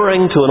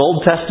referring to an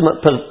Old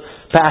Testament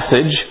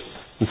passage.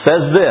 It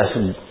says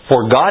this,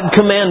 "For God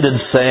commanded,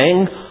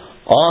 saying,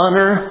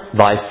 Honor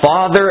thy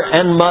father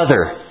and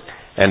mother,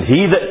 and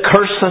he that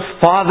curseth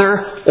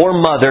father or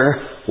mother,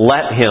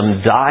 let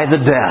him die the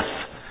death."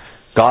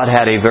 God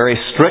had a very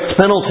strict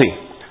penalty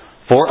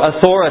for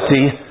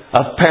authority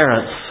of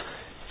parents.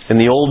 In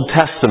the Old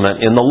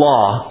Testament, in the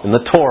law, in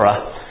the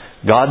Torah,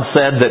 God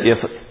said that if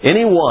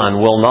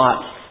anyone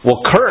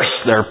will curse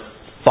their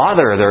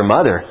father or their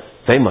mother,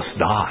 they must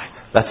die.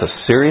 That's a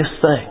serious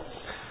thing.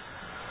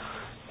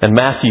 And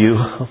Matthew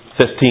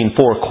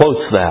 15:4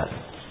 quotes that.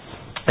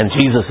 And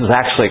Jesus is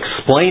actually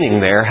explaining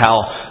there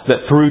how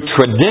that through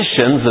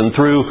traditions and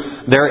through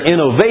their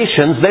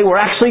innovations, they were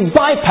actually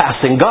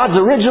bypassing God's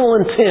original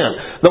intent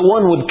that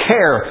one would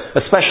care,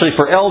 especially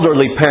for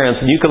elderly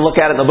parents. And you can look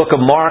at it in the book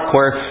of Mark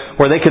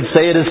where they could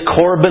say it is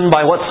Corban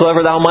by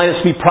whatsoever thou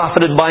mightest be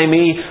profited by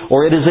me,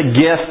 or it is a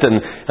gift.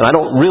 And I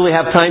don't really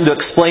have time to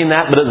explain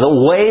that, but it's a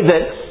way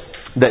that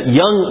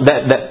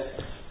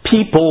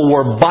people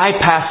were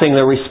bypassing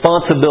their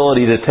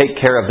responsibility to take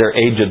care of their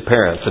aged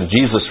parents. And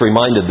Jesus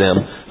reminded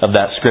them of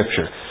that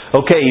scripture.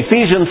 Okay,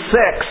 Ephesians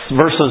 6,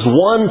 verses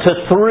 1 to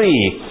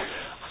 3.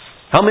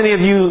 How many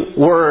of you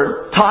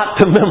were taught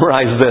to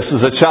memorize this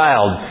as a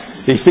child?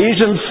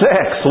 Ephesians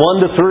 6, 1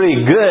 to 3.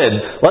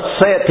 Good. Let's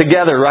say it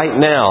together right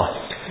now.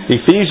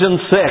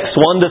 Ephesians 6,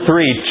 1 to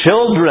 3.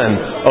 "Children,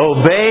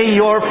 obey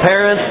your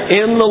parents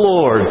in the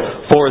Lord,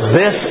 for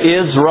this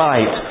is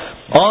right.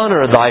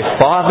 Honor thy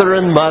father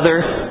and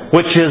mother,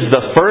 which is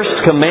the first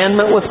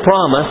commandment with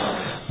promise,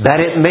 that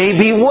it may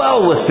be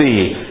well with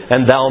thee,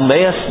 and thou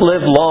mayest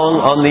live long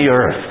on the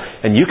earth."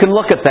 And you can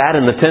look at that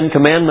in the 10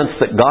 Commandments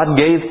that God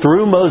gave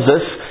through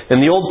Moses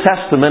in the Old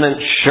Testament,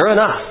 and sure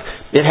enough,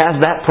 it has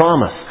that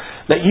promise.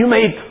 That you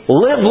may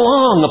live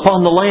long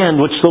upon the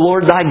land which the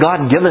Lord thy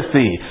God giveth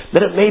thee,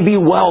 that it may be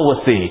well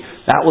with thee.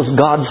 That was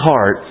God's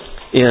heart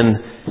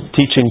in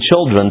teaching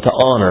children to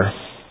honor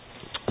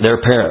their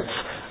parents.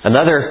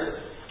 Another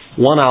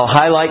one I'll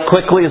highlight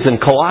quickly is in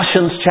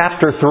Colossians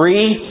chapter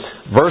 3,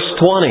 verse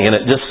 20. And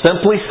it just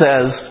simply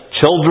says,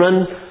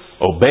 "Children,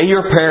 obey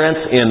your parents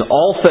in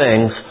all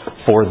things,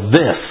 for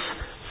this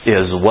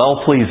is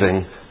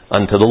well-pleasing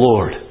unto the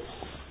Lord."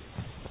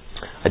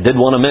 I did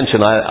want to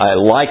mention, I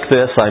like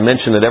this. I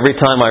mention it every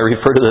time I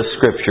refer to this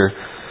scripture.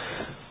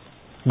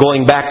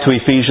 Going back to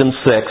Ephesians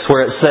 6,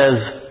 where it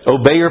says,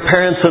 "Obey your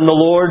parents in the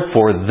Lord,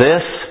 for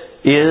this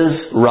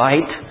is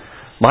right."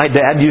 My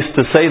dad used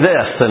to say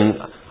this,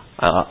 and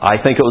I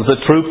think it was a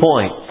true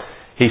point.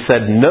 He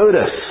said,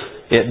 notice,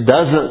 it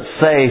doesn't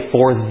say,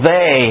 "For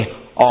they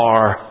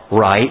are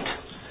right."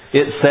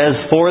 It says,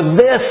 "For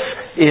this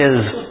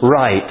is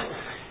right."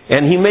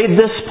 And he made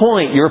this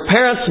point, your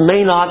parents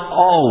may not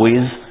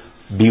always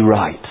be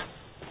right,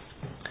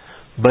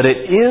 but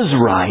it is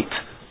right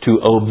to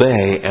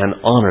obey and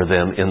honor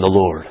them in the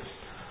Lord.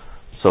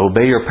 So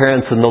obey your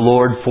parents in the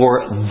Lord,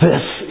 for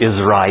this is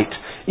right,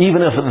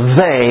 even if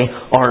they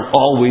aren't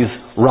always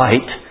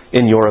right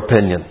in your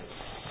opinion.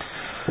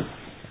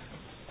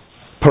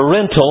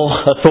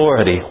 Parental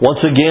authority.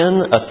 Once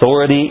again,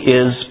 authority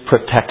is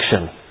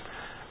protection.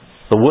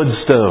 The wood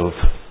stove,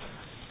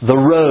 the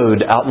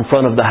road out in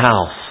front of the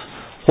house,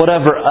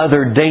 whatever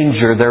other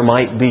danger there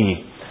might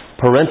be.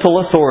 Parental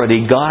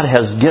authority God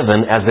has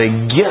given as a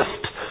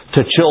gift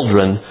to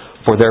children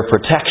for their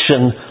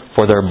protection,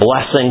 for their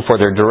blessing, for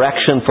their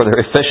direction, for their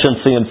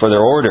efficiency, and for their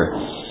order.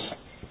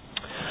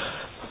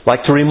 I'd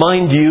like to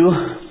remind you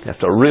have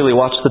to really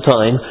watch the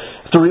time,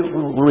 to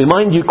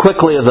remind you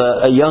quickly of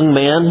a young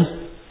man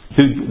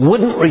who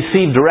wouldn't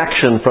receive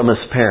direction from his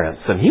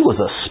parents. And he was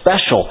a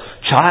special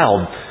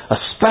child, a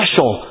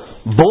special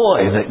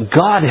boy that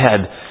God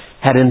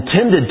had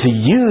intended to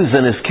use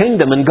in His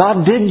kingdom, and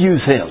God did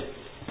use him.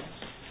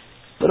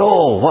 But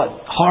oh,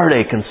 what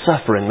heartache and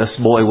suffering this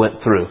boy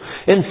went through.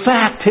 In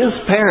fact, his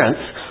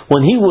parents,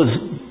 when he was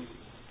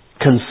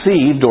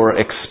conceived or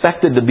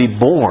expected to be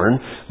born,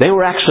 they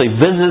were actually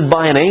visited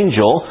by an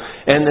angel,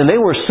 And they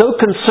were so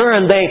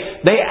concerned,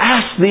 they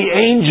asked the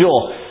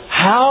angel,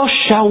 "How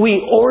shall we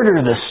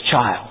order this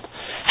child?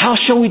 How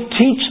shall we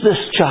teach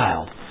this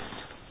child?"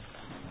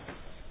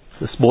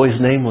 This boy's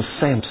name was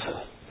Samson.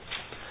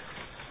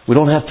 We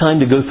don't have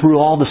time to go through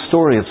all the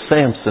story of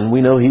Samson.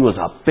 We know he was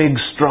a big,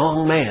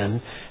 strong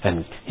man,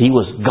 and he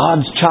was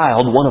God's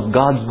child, one of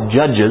God's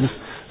judges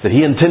that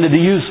He intended to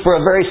use for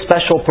a very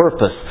special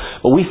purpose.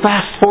 But we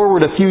fast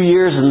forward a few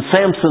years in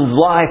Samson's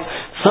life.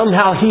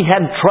 Somehow he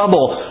had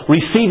trouble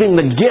receiving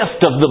the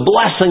gift of the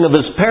blessing of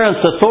his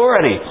parents'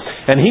 authority.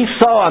 And he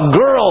saw a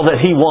girl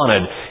that he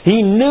wanted. He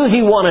knew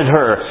he wanted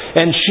her,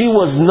 and she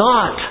was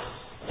not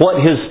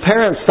what his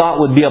parents thought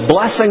would be a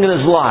blessing in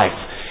his life.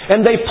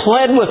 And they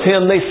pled with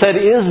him. They said,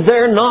 "Is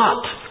there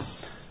not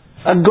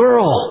a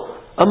girl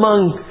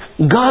among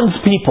God's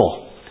people?"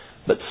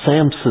 But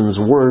Samson's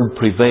word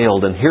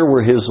prevailed, and here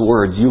were his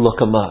words. You look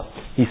them up.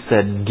 He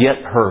said, "Get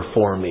her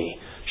for me.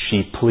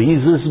 She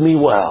pleases me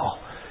well.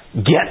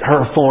 Get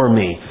her for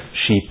me.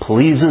 She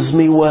pleases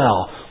me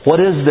well." What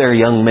is there,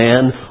 young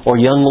man or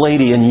young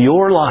lady, in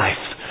your life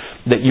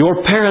that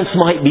your parents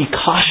might be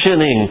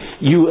cautioning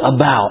you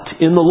about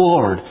in the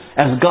Lord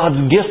as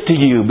God's gift to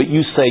you, but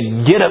you say,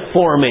 "Get it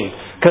for me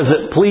because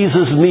it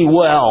pleases me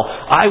well.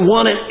 I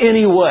want it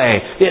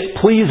anyway. It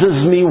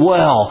pleases me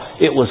well."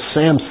 It was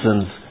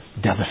Samson's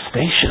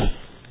devastation.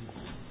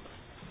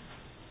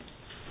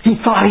 He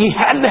thought he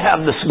had to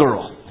have this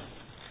girl.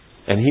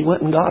 And he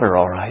went and got her,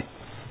 all right.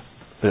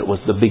 But it was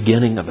the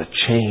beginning of a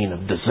chain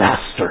of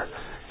disaster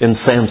in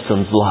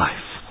Samson's life.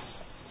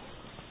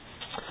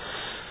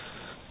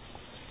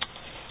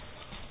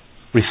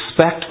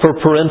 Respect for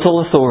parental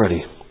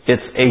authority.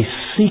 It's a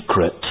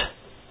secret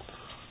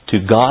to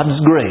God's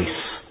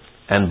grace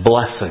and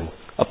blessing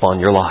upon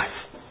your life.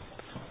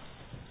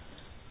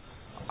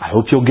 I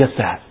hope you'll get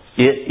that.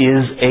 It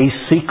is a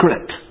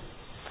secret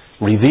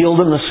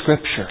revealed in the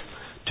Scripture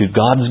to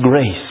God's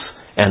grace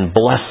and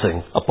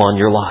blessing upon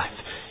your life.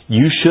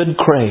 You should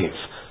crave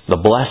the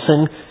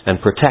blessing and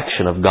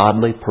protection of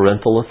godly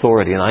parental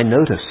authority. And I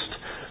noticed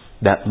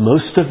that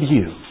most of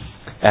you,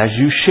 as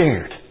you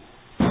shared,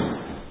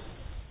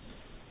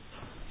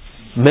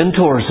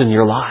 mentors in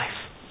your life,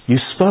 you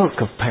spoke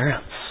of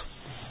parents.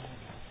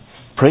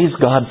 Praise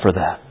God for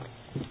that.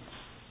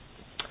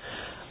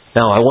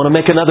 Now, I want to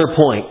make another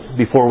point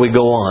before we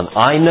go on.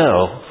 I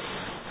know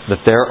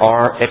that there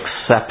are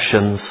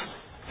exceptions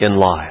in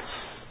lives.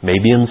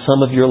 Maybe in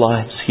some of your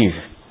lives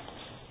here.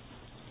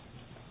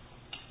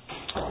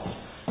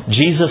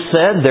 Jesus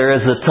said there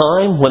is a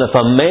time when if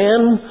a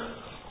man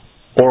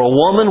or a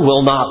woman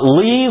will not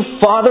leave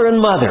father and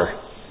mother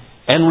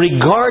and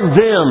regard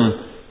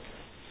them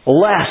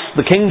less,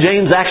 the King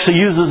James actually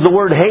uses the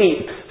word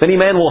hate. If any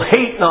man will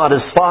hate not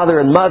his father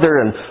and mother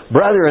and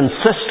brother and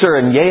sister,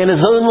 and yea, in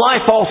his own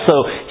life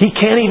also, he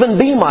can't even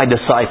be my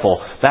disciple.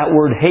 That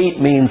word hate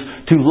means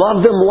to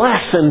love them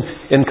less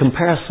in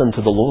comparison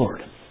to the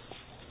Lord.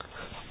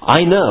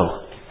 I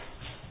know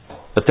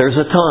that there's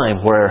a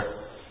time where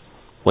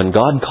when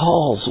God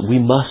calls, we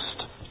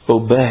must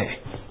obey.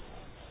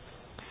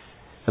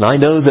 And I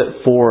know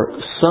that for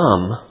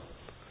some,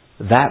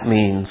 that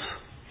means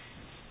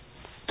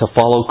to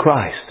follow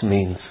Christ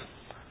means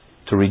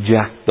to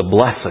reject the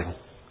blessing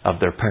of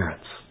their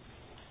parents.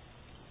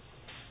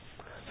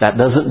 That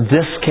doesn't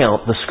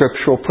discount the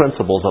scriptural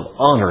principles of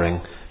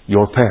honoring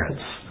your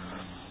parents.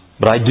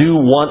 But I do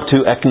want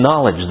to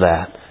acknowledge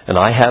that, and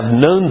I have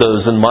known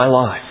those in my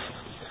life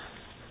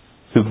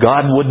who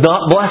God would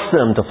not bless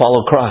them to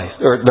follow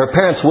Christ, or their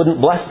parents wouldn't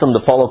bless them to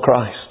follow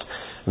Christ,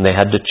 and they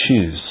had to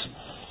choose.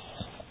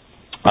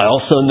 I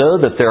also know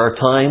that there are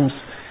times,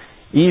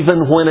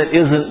 even when it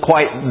isn't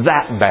quite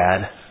that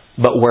bad,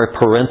 but where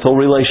parental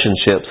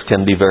relationships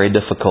can be very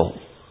difficult.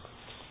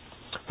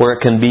 Where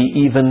it can be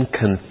even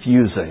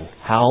confusing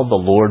how the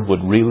Lord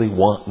would really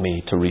want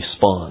me to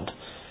respond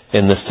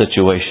in this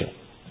situation.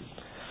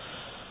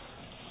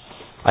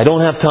 I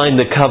don't have time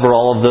to cover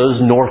all of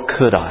those, nor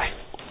could I.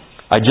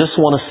 I just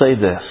want to say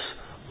this.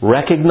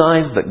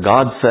 Recognize that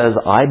God says,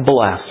 "I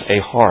bless a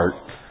heart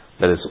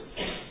that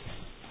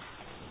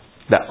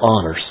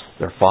honors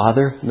their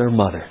father and their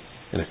mother."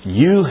 And if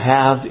you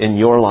have in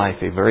your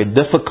life a very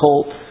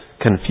difficult,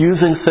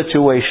 confusing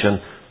situation,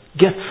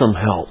 get some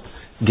help.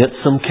 Get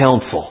some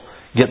counsel.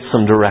 Get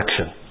some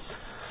direction.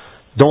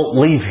 Don't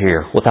leave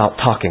here without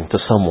talking to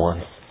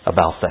someone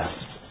about that.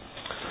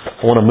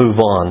 I want to move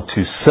on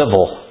to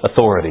civil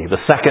authority. The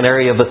second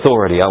area of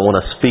authority I want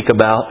to speak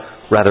about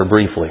rather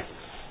briefly.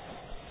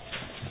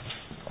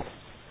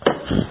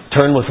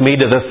 Turn with me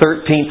to the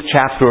 13th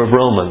chapter of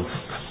Romans.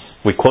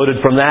 We quoted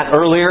from that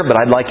earlier, but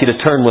I'd like you to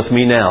turn with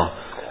me now.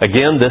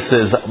 Again, this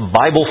is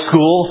Bible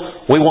school.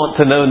 We want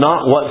to know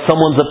not what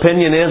someone's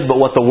opinion is, but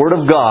what the Word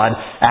of God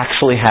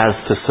actually has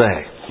to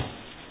say.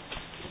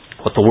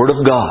 What the Word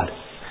of God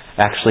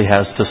actually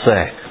has to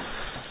say.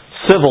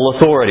 Civil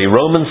authority.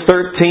 Romans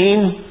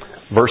 13,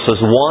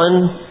 verses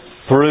 1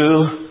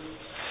 through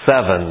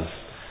 7.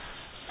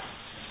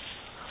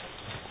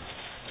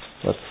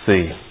 Let's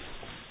see.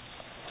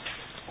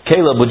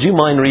 Caleb, would you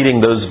mind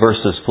reading those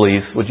verses, please?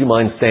 Would you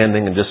mind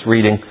standing and just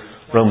reading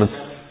Romans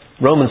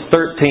 13,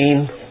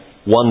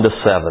 1 to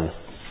 7.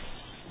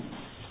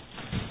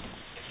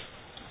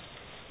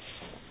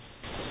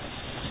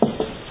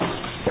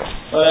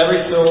 Let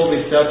every soul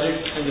be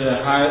subject unto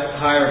the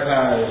higher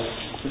powers.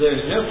 For there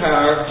is no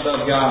power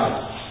above God.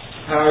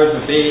 Powers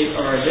of being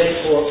are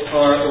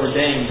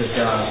ordained of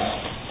God.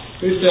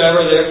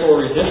 Whosoever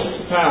therefore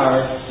resisteth the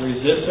power,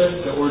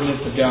 resisteth the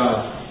ordinance of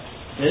God.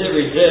 They that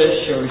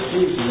resist shall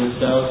receive to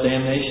themselves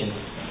damnation.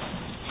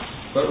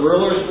 But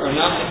rulers are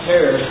not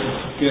compared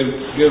to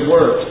good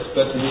works,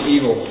 but to the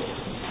evil.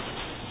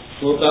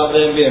 Wilt thou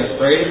then be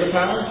afraid of the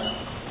power?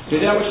 Do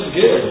that which is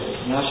good,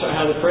 and thou shalt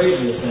have the praise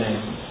of the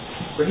same.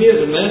 For he is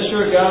a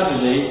minister of God to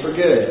thee for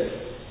good.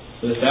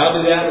 But if thou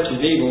do that which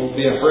is evil,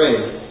 be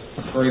afraid.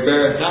 For he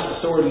beareth not the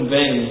sword in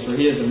vain, for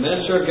he is a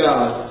minister of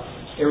God,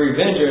 a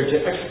revenger to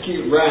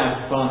execute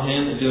wrath upon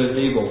him that doeth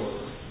evil.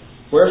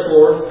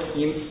 Wherefore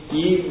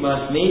ye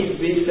must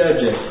needs be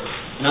subject,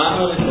 not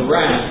only for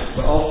wrath,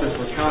 but also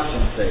for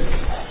conscience sake.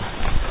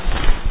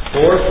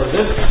 For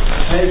this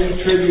pay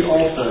ye tribute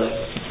also.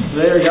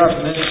 They are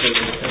God's ministers,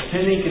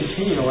 attending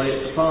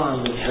continually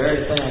upon this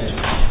very thing.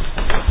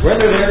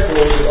 Render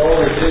therefore with all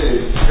their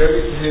due,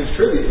 tribute to whom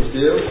tribute is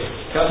due,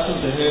 custom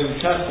to whom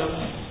custom,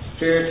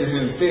 fear to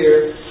whom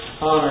fear,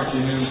 honor to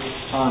whom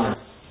honor.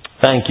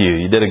 Thank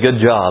you. You did a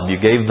good job.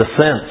 You gave the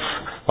sense,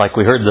 like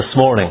we heard this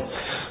morning.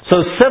 So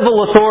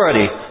civil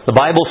authority, the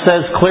Bible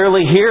says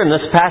clearly here in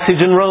this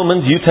passage in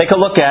Romans, you take a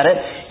look at it,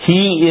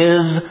 He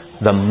is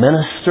the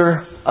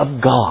minister of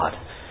God.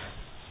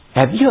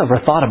 Have you ever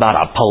thought about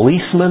a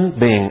policeman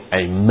being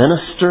a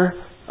minister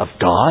of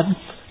God?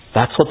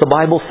 That's what the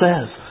Bible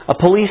says. A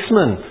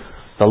policeman,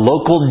 the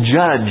local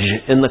judge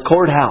in the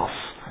courthouse,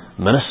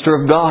 minister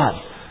of God.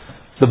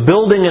 The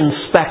building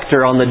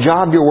inspector on the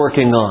job you're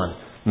working on,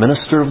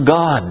 minister of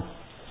God.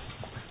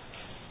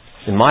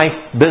 In my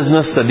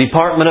business, the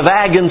Department of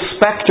Ag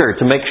inspector,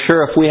 to make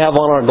sure if we have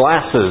on our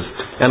glasses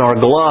and our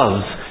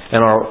gloves and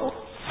are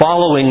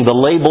following the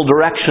label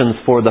directions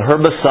for the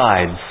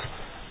herbicides.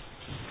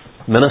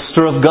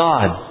 Minister of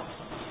God.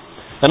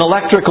 An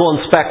electrical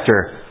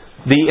inspector.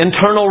 The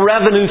Internal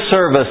Revenue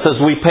Service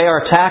as we pay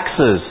our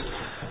taxes.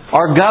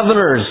 Our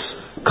governors,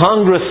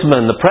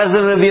 congressmen, the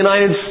President of the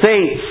United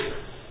States.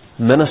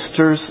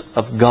 Ministers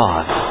of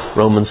God,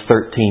 Romans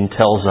 13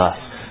 tells us.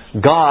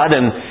 God,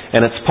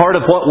 and it's part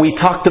of what we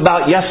talked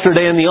about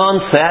yesterday in the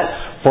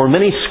onset, for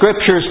many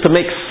scriptures to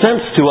make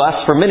sense to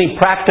us, for many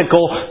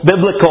practical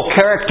biblical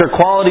character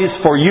qualities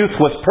for youth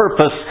with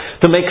purpose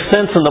to make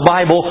sense in the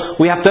Bible,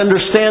 we have to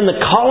understand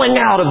the calling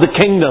out of the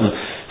kingdom.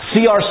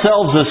 See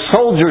ourselves as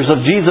soldiers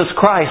of Jesus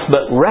Christ,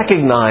 but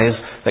recognize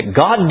that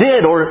God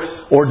did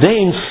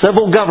ordain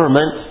civil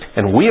government,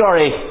 and we are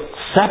a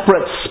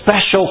separate,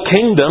 special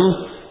kingdom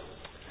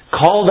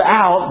called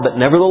out,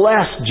 but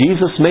nevertheless,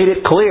 Jesus made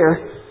it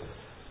clear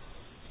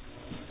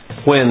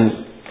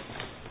when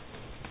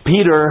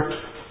Peter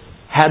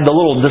had the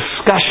little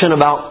discussion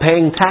about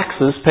paying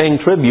taxes, paying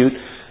tribute,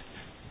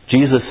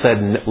 Jesus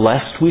said,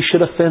 lest we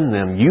should offend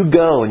them, you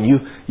go and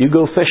you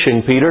go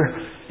fishing, Peter,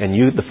 and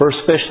the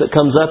first fish that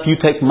comes up, you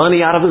take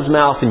money out of his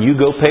mouth and you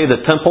go pay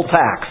the temple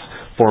tax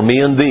for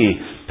me and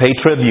thee. Pay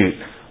tribute.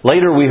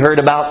 Later we heard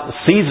about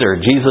Caesar.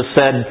 Jesus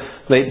said,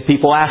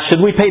 people asked,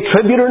 should we pay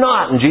tribute or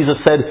not? And Jesus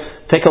said,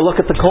 take a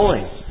look at the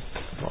coin.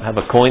 I don't have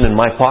a coin in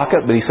my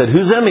pocket, but He said,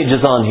 whose image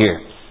is on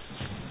here?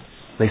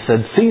 They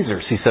said,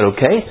 Caesar's. He said,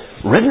 okay,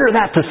 render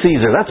that to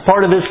Caesar. That's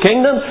part of his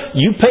kingdom.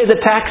 You pay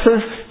the taxes.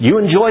 You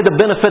enjoy the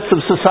benefits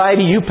of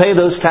society. You pay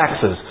those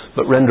taxes.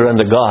 But render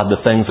unto God the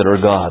things that are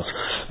God's.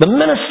 The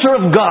minister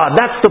of God,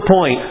 that's the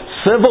point.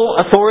 Civil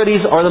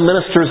authorities are the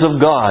ministers of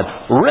God.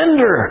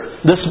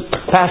 Render, this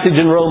passage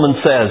in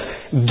Romans says,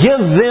 give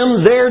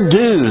them their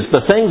dues,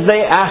 the things they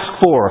ask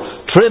for.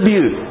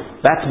 Tribute,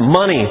 that's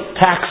money,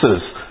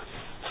 taxes,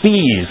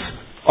 fees,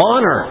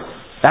 honor,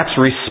 that's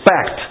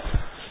respect.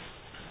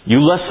 You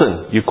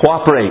listen. You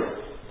cooperate.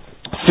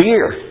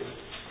 Fear.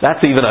 That's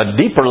even a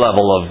deeper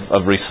level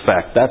of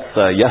respect. That's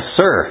yes,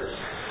 sir.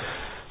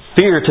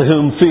 Fear to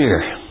whom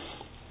fear.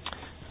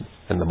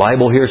 And the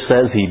Bible here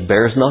says He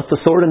bears not the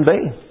sword in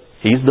vain.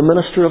 He's the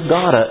minister of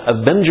God,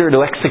 a avenger to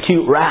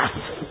execute wrath.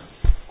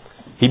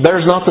 He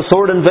bears not the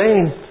sword in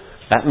vain.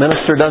 That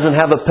minister doesn't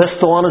have a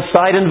pistol on his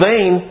side in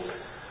vain.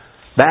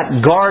 That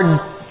guard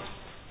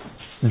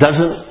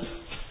doesn't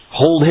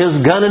hold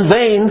his gun in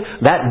vain.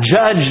 That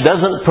judge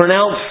doesn't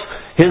pronounce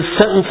his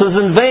sentences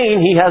in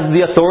vain. He has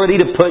the authority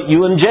to put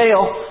you in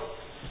jail.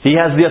 He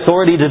has the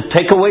authority to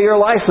take away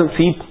your license.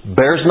 He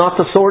bears not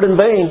the sword in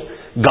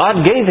vain.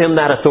 God gave him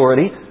that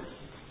authority.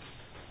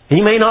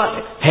 He may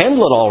not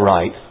handle it all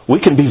right.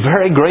 We can be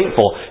very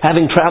grateful.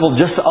 Having traveled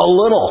just a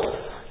little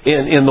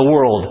in the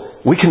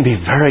world, we can be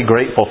very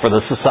grateful for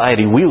the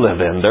society we live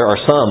in. There are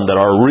some that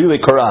are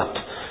really corrupt.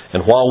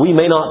 And while we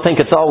may not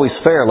think it's always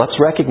fair, let's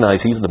recognize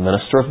He's the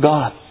minister of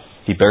God.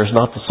 He bears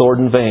not the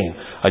sword in vain.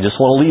 I just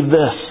want to leave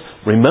this.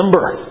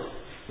 Remember,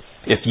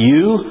 if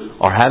you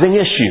are having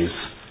issues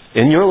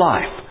in your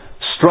life,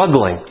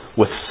 struggling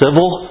with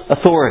civil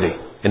authority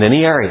in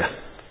any area,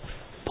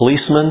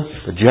 policeman,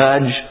 the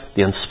judge,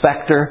 the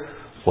inspector,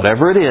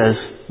 whatever it is,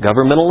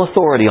 governmental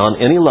authority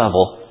on any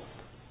level,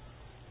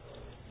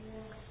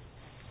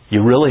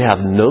 you really have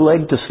no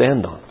leg to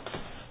stand on.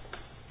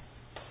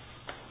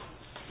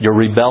 You're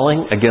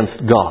rebelling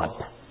against God.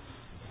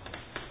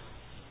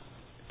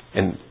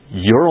 And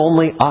your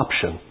only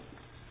option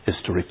is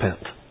to repent.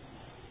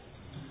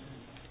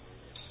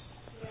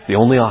 The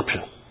only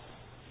option.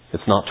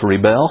 It's not to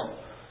rebel.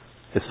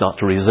 It's not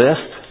to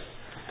resist.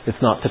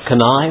 It's not to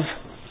connive.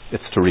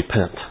 It's to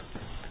repent.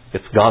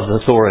 It's God's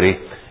authority,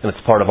 and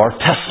it's part of our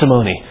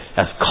testimony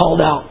as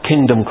called out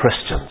kingdom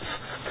Christians.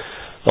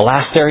 The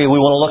last area we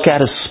want to look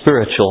at is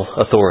spiritual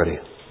authority.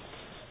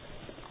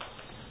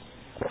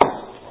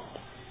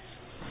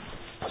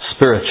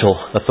 Spiritual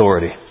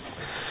authority.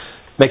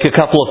 Make a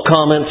couple of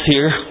comments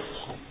here.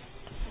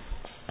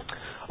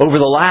 Over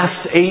the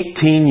last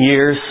 18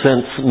 years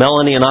since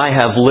Melanie and I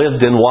have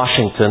lived in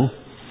Washington,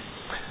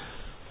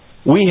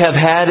 we have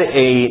had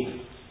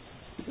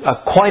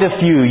quite a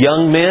few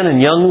young men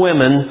and young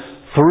women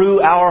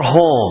through our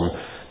home.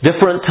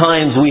 Different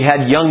times we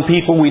had young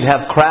people, we'd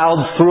have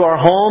crowds through our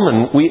home,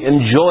 and we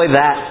enjoy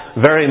that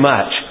very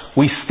much.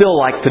 We still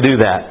like to do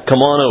that. Come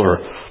on over.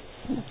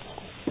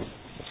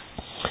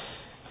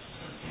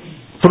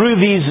 Through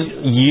these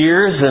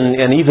years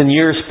and even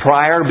years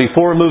prior,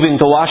 before moving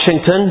to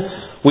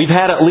Washington, we've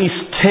had at least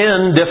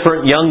 10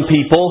 different young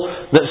people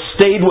that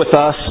stayed with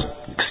us,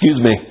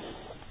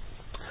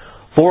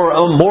 for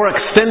more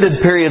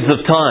extended periods of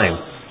time.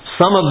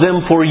 Some of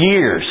them for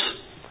years.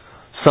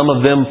 Some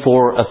of them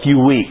for a few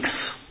weeks.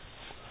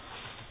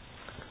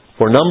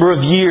 For a number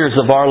of years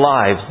of our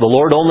lives, the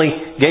Lord only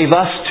gave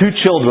us 2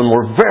 children.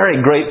 We're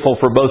very grateful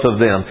for both of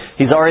them.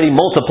 He's already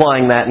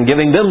multiplying that and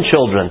giving them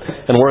children,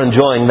 and we're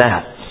enjoying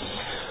that.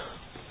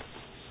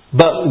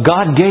 But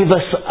God gave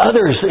us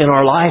others in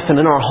our life and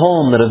in our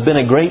home that have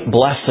been a great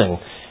blessing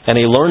and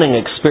a learning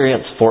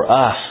experience for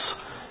us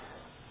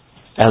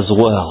as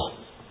well.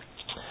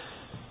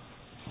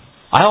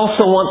 I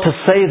also want to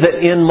say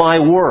that in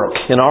my work,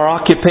 in our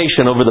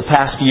occupation over the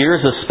past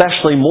years,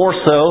 especially more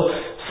so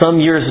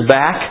some years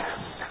back,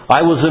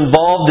 I was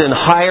involved in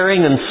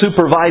hiring and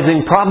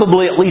supervising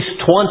probably at least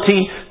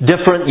 20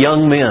 different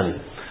young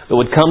men that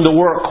would come to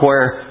work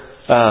where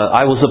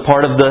I was a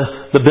part of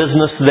the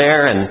business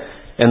there.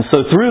 And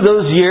so through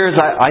those years,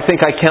 I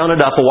think I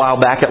counted up a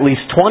while back at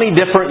least 20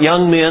 different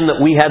young men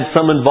that we had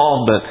some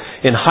involvement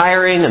in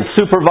hiring and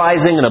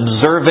supervising and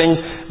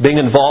observing, being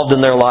involved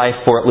in their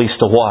life for at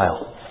least a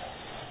while.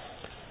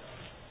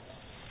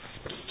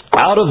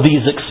 Out of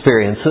these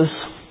experiences,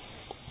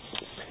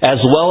 as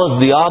well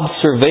as the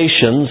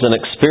observations and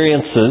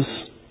experiences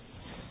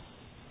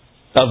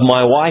of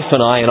my wife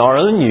and I in our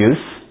own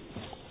youth,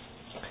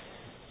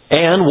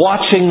 and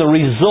watching the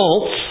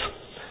results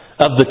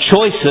of the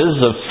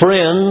choices of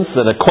friends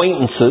and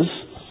acquaintances,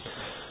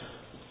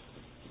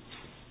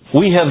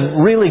 we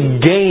have really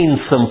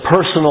gained some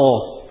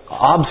personal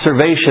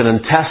observation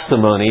and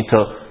testimony to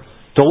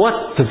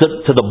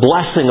the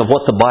blessing of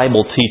what the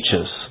Bible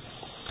teaches.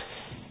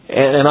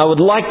 And I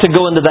would like to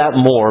go into that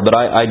more, but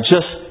I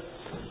just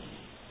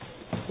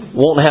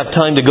won't have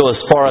time to go as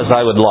far as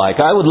I would like.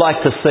 I would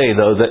like to say,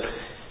 though, that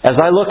as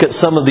I look at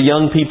some of the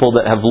young people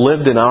that have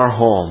lived in our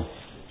home,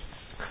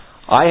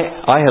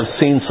 I have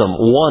seen some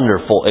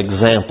wonderful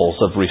examples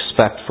of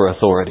respect for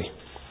authority.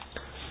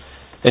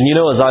 And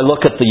as I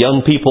look at the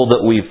young people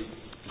that we've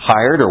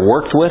hired or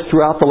worked with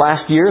throughout the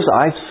last years,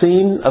 I've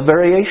seen a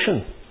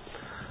variation.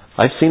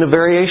 I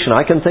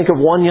can think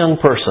of one young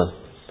person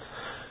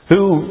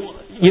who,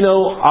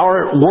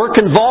 our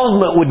work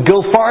involvement would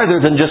go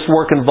farther than just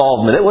work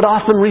involvement. It would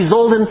often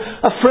result in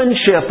a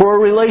friendship or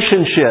a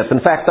relationship.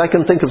 In fact, I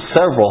can think of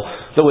several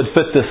that would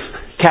fit this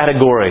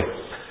category.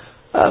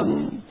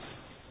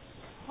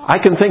 I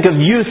can think of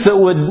youth that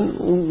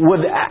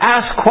would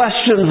ask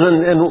questions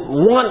and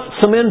want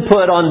some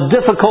input on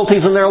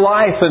difficulties in their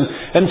life.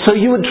 And so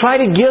you would try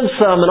to give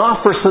some and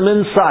offer some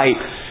insight.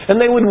 And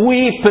they would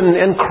weep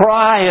and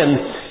cry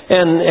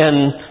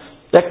and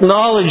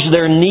acknowledge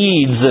their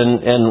needs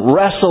and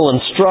wrestle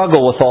and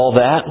struggle with all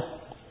that.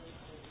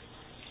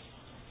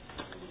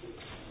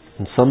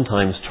 And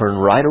sometimes turn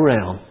right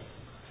around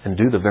and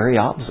do the very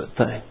opposite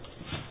thing.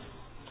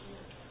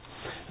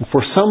 And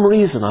for some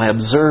reason I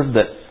observed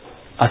that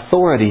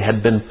authority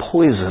had been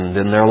poisoned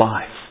in their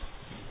life.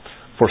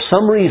 For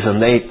some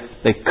reason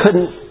they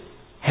couldn't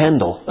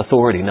handle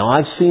authority. Now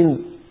I've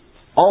seen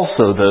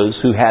also those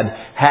who had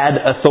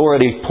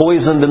authority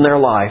poisoned in their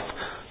life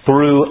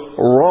through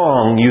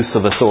wrong use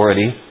of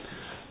authority,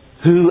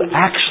 who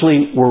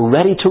actually were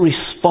ready to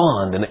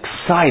respond and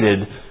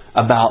excited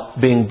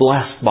about being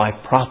blessed by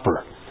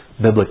proper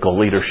biblical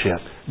leadership.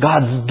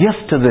 God's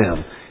gift to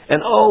them.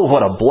 And oh,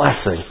 what a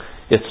blessing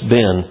it's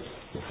been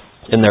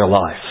in their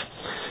life.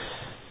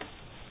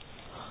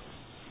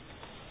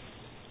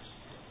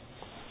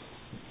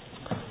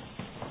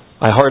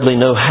 I hardly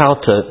know how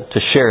to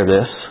share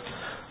this,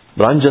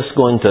 but I'm just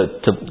going to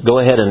go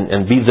ahead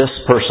and be this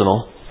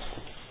personal.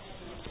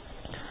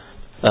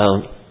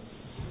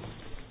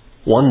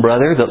 One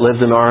brother that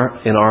lived in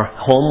our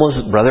home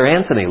was Brother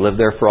Anthony. Lived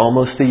there for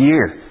almost a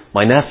year.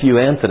 My nephew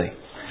Anthony.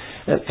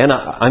 And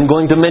I'm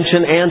going to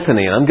mention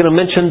Anthony. And I'm going to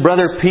mention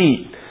Brother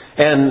Pete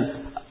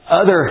and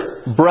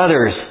other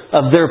brothers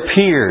of their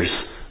peers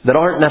that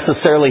aren't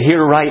necessarily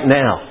here right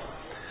now.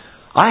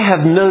 I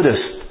have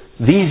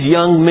noticed these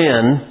young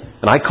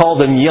men, and I call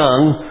them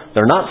young.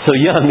 They're not so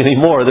young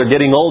anymore. They're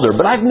getting older.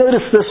 But I've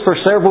noticed this for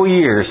several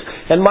years.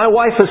 And my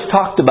wife has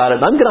talked about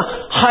it. I'm going to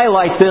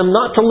highlight them,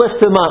 not to lift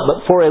them up, but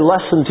for a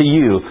lesson to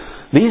you.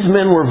 These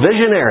men were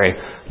visionary.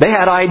 They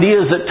had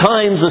ideas at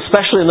times,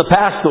 especially in the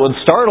past, that would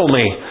startle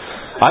me.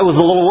 I was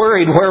a little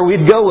worried where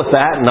we'd go with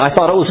that, and I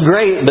thought it was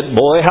great, but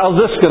boy, how's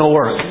this going to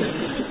work?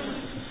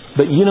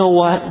 But you know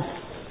what?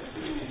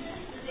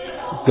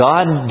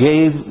 God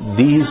gave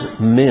these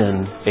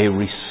men a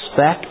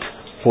respect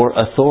for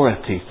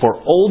authority, for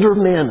older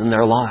men in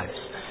their lives.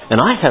 And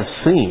I have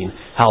seen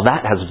how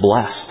that has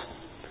blessed.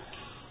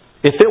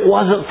 If it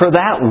wasn't for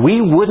that,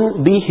 we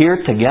wouldn't be here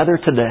together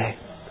today.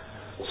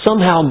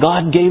 Somehow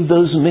God gave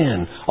those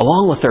men,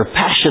 along with their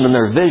passion and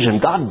their vision.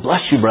 God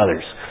bless you,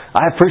 brothers.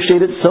 I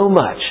appreciate it so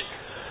much.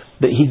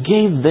 But He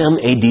gave them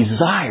a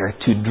desire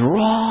to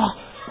draw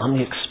on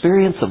the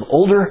experience of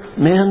older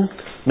men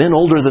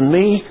older than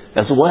me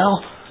as well,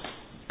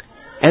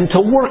 and to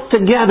work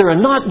together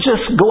and not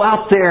just go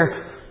out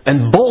there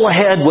and bowl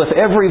ahead with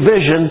every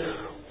vision.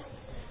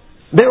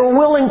 They were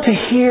willing to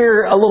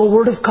hear a little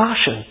word of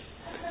caution.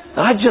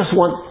 And I just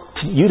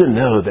want you to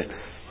know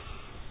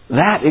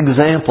that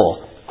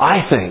example,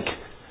 I think,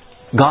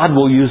 God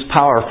will use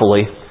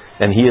powerfully,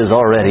 and He is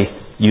already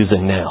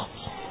using now.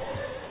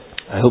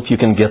 I hope you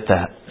can get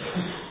that.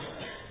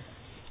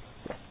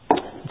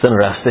 It's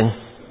interesting.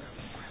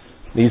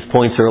 These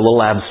points are a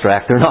little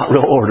abstract. They're not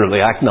real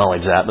orderly. I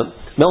acknowledge that. But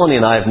Melanie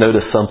and I have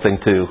noticed something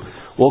too.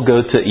 We'll go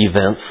to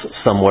events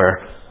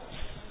somewhere.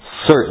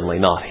 Certainly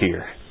not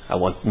here. I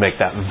want to make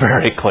that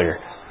very clear.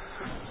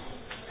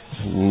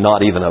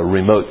 Not even a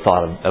remote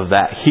thought of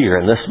that here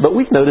in this. But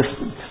we've noticed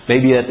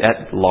maybe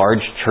at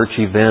large church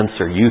events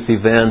or youth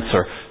events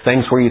or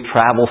things where you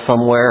travel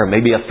somewhere, or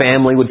maybe a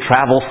family would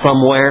travel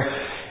somewhere,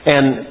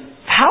 and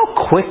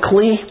how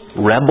quickly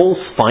rebels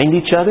find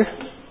each other.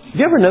 Have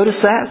you ever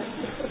noticed that?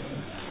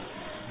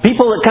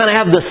 People that kind of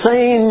have the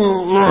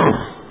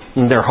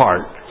same in their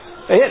heart.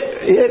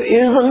 It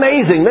is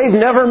amazing. They've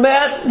never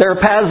met. Their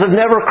paths have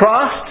never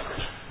crossed.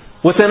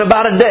 Within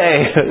about a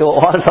day, a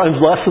lot of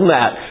times less than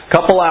that, a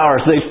couple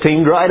hours, they've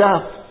teamed right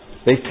up.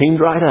 They've teamed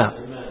right up.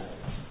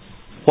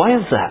 Why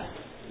is that?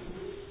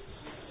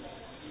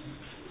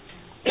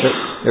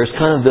 There's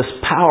kind of this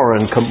power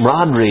and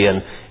camaraderie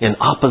and in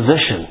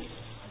opposition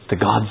to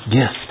God's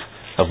gift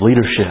of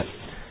leadership.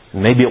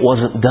 And maybe it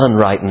wasn't done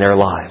right in their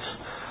lives.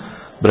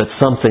 But it's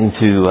something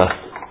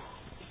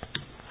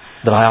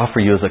that I offer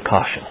you as a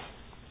caution.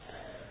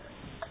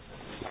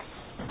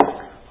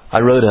 I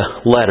wrote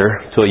a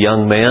letter to a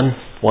young man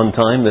one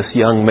time. This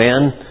young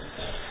man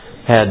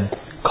had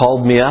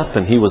called me up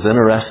and he was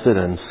interested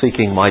in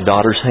seeking my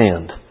daughter's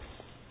hand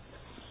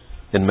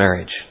in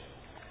marriage,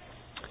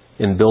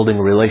 in building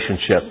a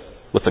relationship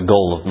with the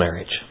goal of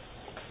marriage.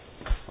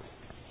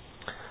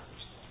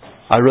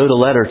 I wrote a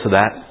letter to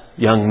that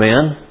young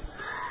man,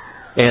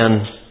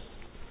 and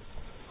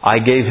I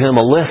gave him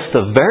a list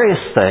of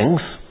various things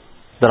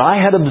that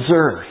I had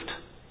observed.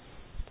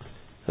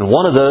 And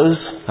one of those,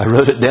 I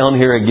wrote it down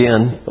here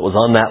again, it was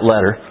on that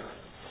letter.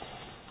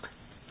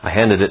 I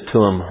handed it to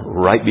him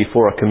right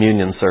before a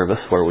communion service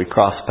where we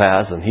crossed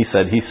paths, and he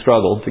said he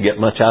struggled to get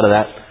much out of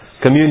that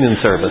communion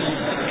service.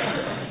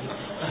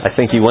 I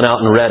think he went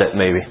out and read it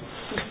maybe.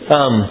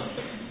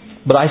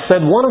 But I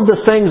said, one of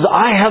the things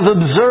I have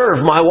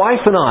observed, my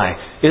wife and I,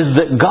 is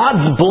that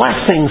God's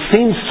blessing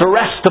seems to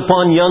rest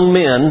upon young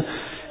men.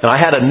 And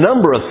I had a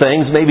number of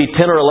things, maybe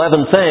 10 or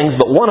 11 things,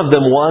 but one of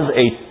them was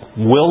a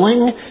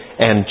willing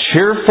and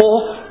cheerful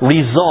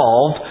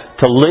resolve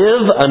to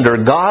live under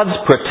God's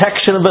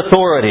protection of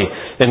authority,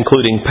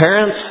 including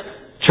parents,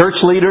 church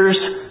leaders,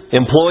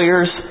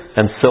 employers,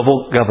 and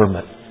civil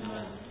government.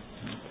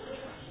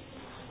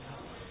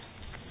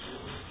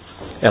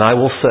 And I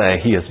will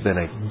say he has been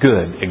a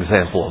good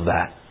example of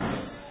that.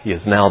 He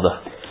is now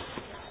the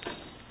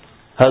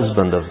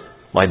husband of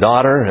my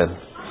daughter and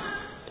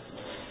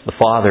the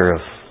father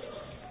of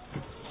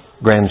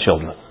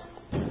grandchildren.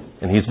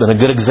 And he's been a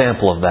good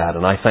example of that,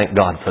 and I thank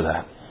God for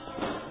that.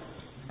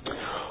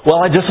 Well,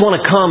 I just want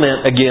to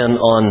comment again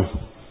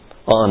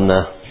on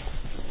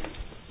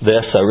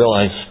this. I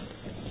realize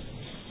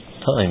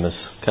time is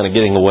kind of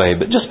getting away,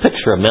 but just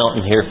picture a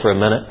mountain here for a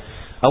minute.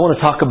 I want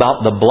to talk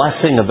about the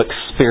blessing of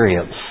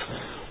experience.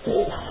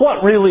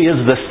 What really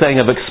is this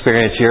thing of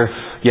experience here?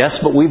 Yes,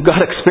 but we've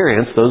got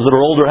experience. Those that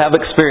are older have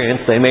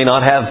experience. They may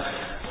not have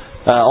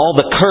all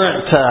the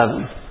current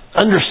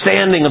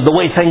understanding of the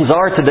way things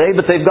are today,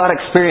 but they've got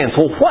experience.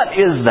 Well, what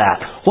is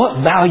that?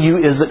 What value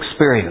is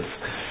experience?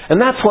 And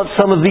that's what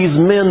some of these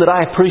men that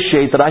I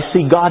appreciate, that I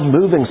see God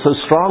moving so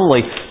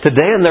strongly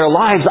today in their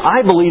lives,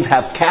 I believe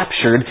have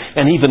captured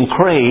and even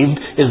craved,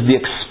 is the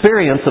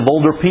experience of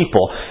older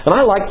people. And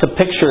I like to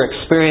picture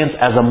experience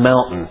as a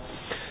mountain.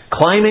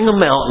 Climbing a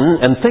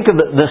mountain, and think of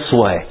it this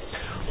way.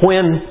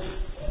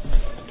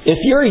 If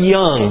you're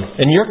young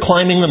and you're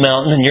climbing the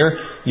mountain and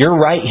you're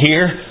right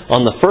here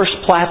on the first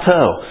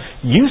plateau,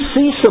 you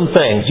see some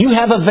things. You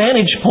have a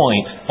vantage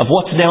point of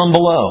what's down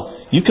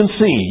below. You can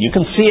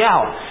see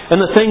out. And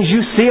the things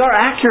you see are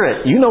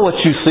accurate. You know what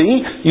you see.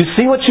 You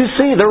see what you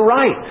see. They're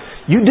right.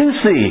 You do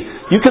see.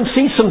 You can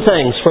see some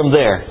things from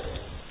there.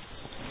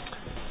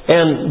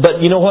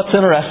 But you know what's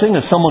interesting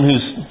is someone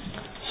who's,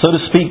 so to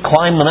speak,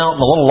 climbed the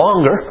mountain a little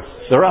longer.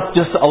 They're up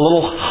just a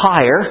little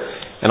higher.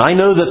 And I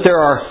know that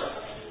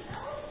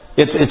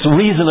it's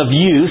reason of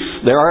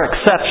use. There are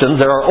exceptions.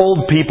 There are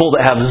old people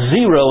that have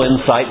zero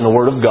insight in the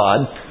Word of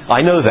God.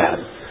 I know that.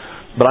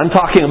 But I'm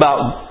talking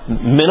about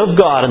men of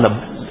God and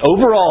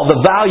overall the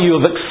value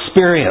of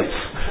experience.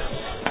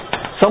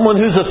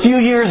 Someone who's a few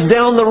years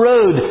down the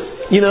road,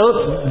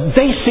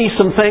 they see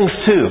some things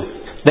too.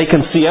 They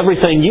can see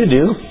everything you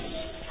do.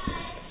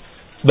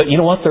 But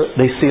you know what?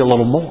 They see a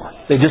little more.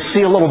 They just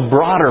see a little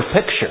broader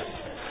picture.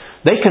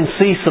 They can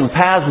see some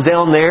paths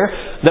down there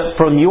that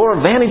from your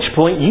vantage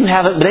point you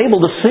haven't been able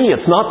to see.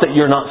 It's not that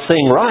you're not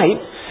seeing right.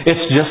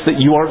 It's just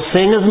that you aren't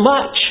seeing as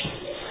much.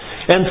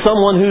 And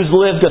someone who's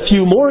lived a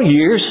few more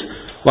years,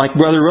 like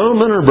Brother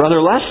Roman or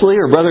Brother Leslie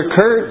or Brother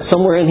Kurt,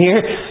 somewhere in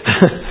here,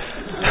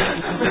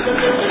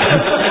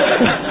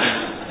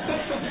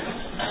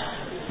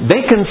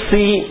 they can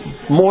see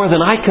more than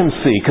I can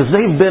see because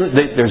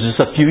there's just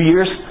a few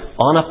years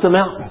on up the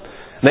mountain.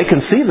 They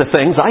can see the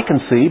things I can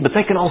see, but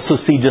they can also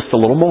see just a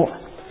little more.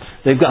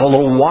 They've got a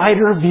little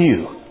wider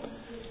view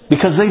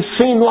because they've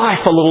seen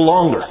life a little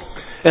longer.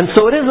 And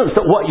so it isn't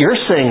that what you're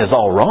saying is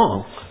all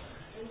wrong.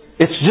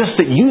 It's just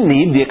that you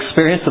need the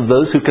experience of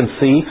those who can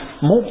see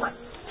more.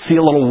 See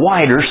a little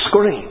wider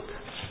screen.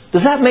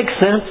 Does that make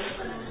sense?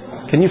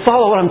 Can you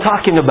follow what I'm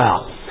talking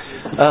about?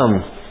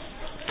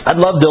 I'd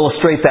love to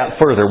illustrate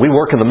that further. We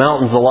work in the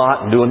mountains a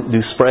lot and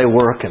do spray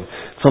work, and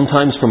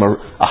sometimes from a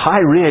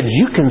high ridge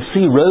you can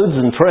see roads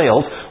and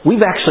trails.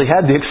 We've actually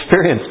had the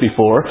experience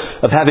before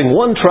of having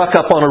one truck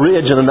up on a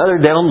ridge and another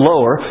down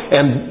lower,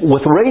 and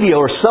with radio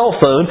or cell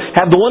phone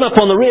have the one up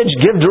on the ridge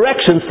give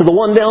directions to the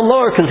one down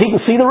lower because he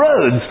can see the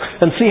roads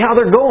and see how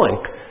they're going.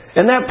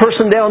 And that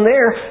person down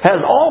there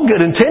has all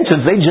good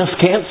intentions, they just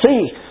can't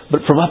see.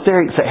 But from up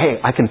there he can say, hey,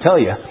 I can tell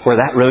you where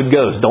that road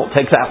goes. Don't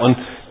take that one,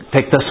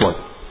 take this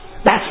one.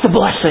 That's the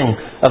blessing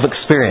of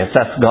experience.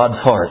 That's God's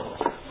heart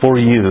for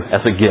you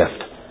as a gift.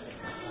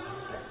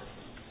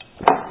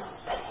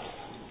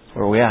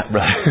 Where are we at,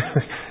 brother?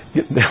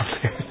 Getting down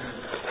there.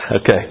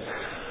 Okay.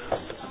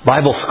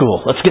 Bible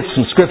school. Let's get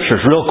some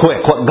scriptures real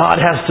quick. What God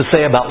has to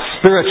say about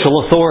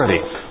spiritual authority.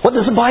 What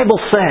does the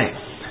Bible say?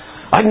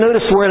 I've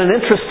noticed we're in an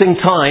interesting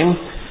time,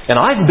 and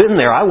I've been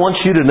there. I want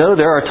you to know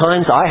there are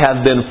times I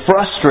have been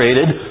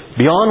frustrated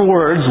beyond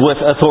words with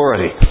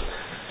authority.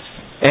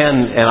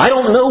 And I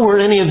don't know where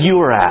any of you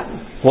are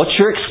at. What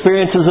your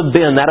experiences have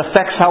been. That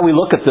affects how we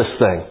look at this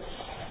thing.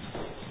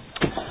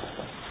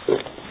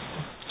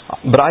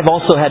 But I've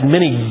also had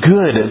many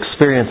good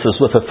experiences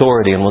with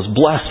authority and was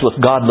blessed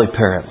with godly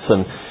parents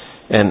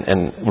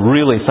and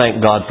really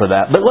thank God for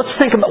that. But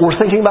we're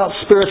thinking about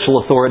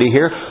spiritual authority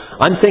here.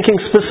 I'm thinking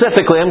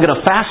specifically, I'm going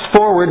to fast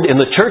forward in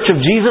the Church of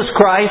Jesus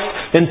Christ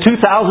in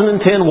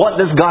 2010.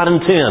 What does God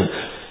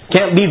intend?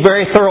 Can't be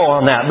very thorough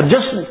on that. But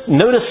just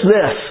notice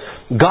this.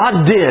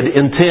 God did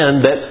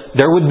intend that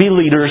there would be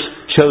leaders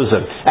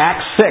chosen.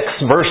 Acts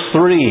 6, verse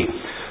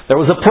 3. There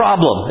was a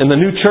problem in the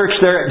new church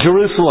there at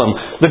Jerusalem.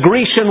 The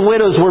Grecian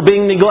widows were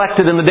being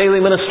neglected in the daily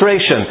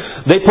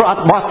ministration. They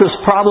brought this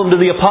problem to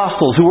the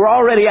apostles who were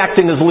already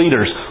acting as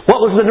leaders.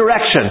 What was the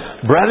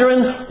direction?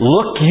 Brethren,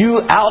 look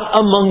you out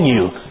among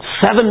you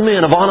 7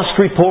 men of honest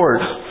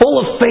report,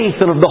 full of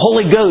faith and of the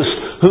Holy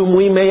Ghost, whom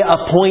we may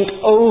appoint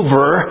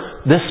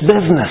over this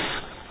business.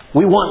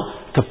 We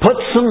want to put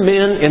some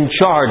men in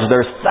charge.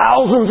 There's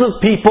thousands of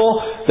people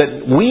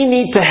that we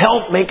need to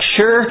help make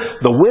sure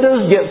the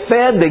widows get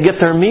fed, they get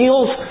their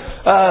meals.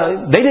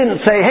 They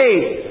didn't say, hey,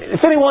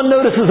 if anyone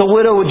notices a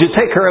widow, would you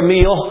take her a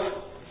meal?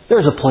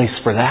 There's a place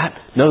for that.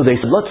 No, they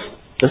said,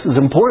 this is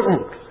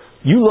important.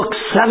 You look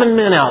 7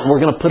 men out and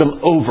we're going to put them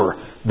over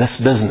this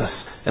business.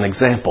 An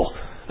example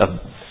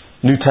of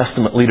New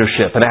Testament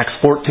leadership. In Acts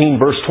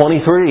 14, verse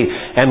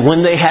 23, and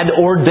when they had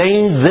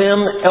ordained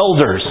them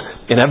elders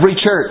in every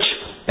church,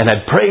 and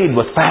had prayed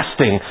with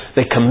fasting,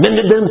 they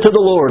commended them to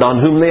the Lord on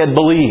whom they had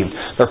believed.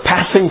 They're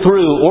passing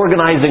through,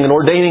 organizing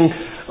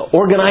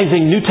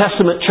New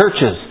Testament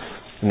churches.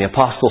 And the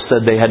apostle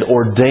said they had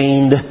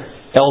ordained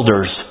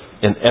elders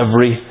in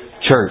every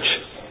church.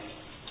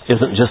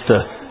 Isn't just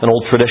an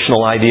old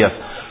traditional idea.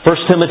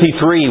 1 Timothy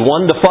 3,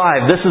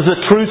 1-5. This is a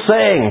true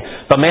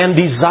saying. The man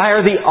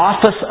desire the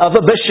office of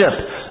a bishop.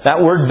 That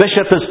word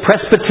bishop is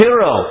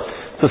presbytero.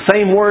 It's the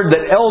same word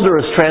that elder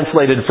is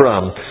translated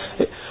from.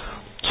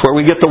 It's where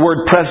we get the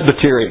word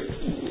presbytery.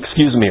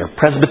 or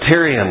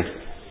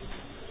Presbyterian.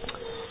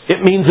 It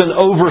means an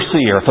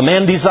overseer. If a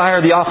man desire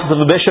the office of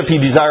a bishop, he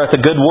desireth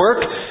a good work.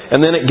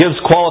 And then it gives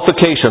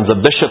qualifications. A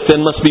bishop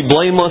then must be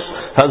blameless,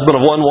 husband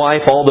of one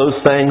wife, all those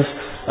things,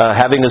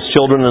 having his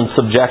children in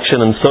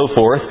subjection and so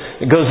forth.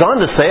 It goes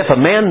on to say, if a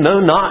man know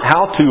not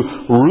how to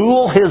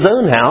rule his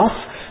own house,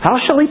 how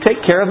shall he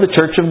take care of the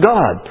church of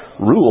God?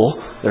 Rule,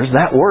 there's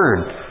that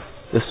word.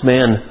 This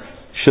man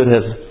should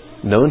have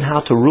known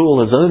how to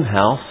rule his own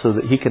house so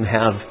that he can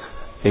have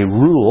a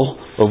rule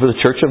over the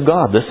church of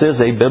God. This is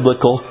a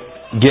biblical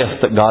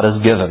gift that God has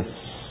given.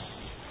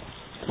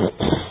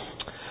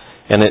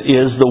 And it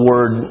is the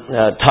word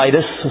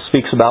Titus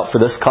speaks about, for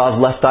this cause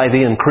left I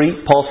thee in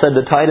Crete, Paul said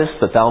to Titus,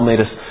 that thou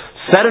mayest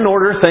set in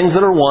order things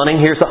that are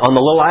wanting, here's on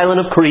the little island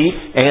of Crete,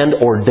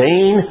 and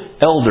ordain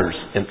elders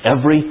in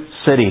every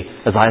city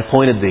as I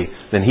appointed thee.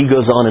 Then he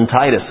goes on in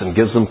Titus and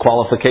gives them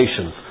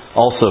qualifications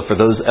also for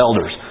those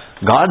elders.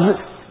 God's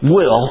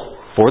will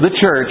for the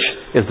church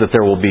is that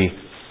there will be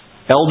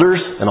elders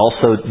and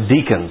also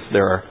deacons.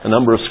 There are a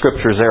number of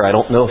scriptures there. I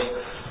don't know if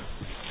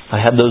I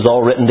had those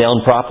all written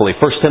down properly.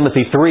 1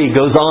 Timothy 3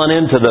 goes on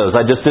into those.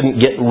 I just didn't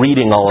get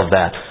reading all of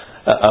that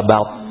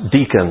about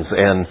deacons.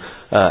 And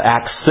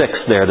Acts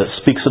 6 there that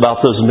speaks about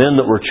those men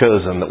that were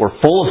chosen, that were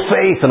full of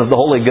faith and of the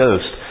Holy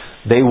Ghost.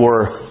 They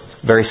were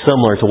very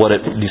similar to what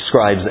it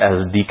describes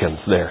as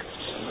deacons there.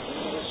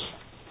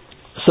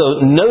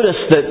 So notice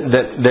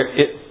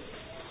that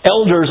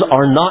elders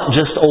are not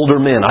just older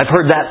men. I've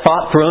heard that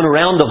thought thrown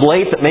around of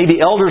late that maybe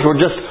elders were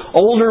just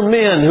older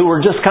men who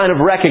were just kind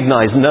of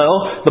recognized.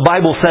 No, the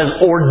Bible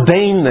says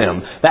ordain them.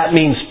 That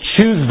means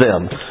choose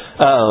them.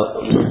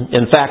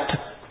 In fact,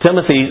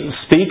 Timothy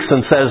speaks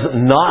and says,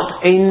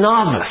 not a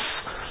novice,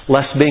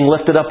 lest being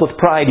lifted up with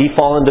pride he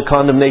fall into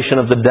condemnation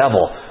of the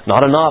devil.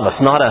 Not a novice,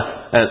 not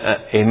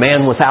a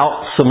man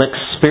without some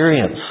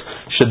experience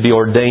should be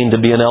ordained to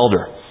be an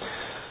elder.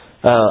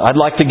 I'd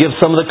like to give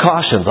some of the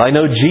cautions. I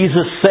know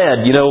Jesus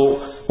said,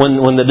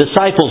 when the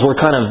disciples were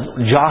kind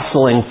of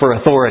jostling for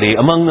authority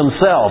among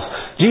themselves,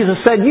 Jesus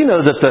said, you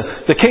know that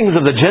the kings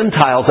of the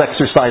Gentiles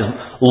exercise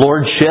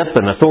lordship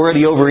and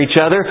authority over each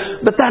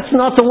other, but that's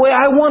not the way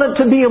I want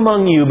it to be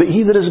among you. But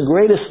he that is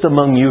greatest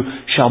among you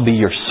shall be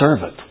your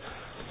servant.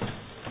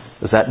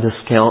 Does that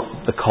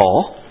discount the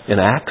call in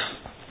Acts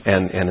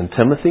and in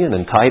Timothy and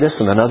in Titus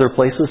and in other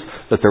places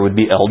that there would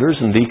be elders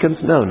and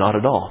deacons? No, not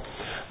at all.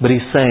 But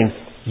he's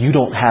saying, you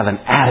don't have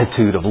an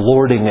attitude of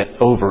lording it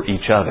over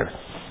each other.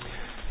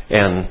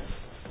 And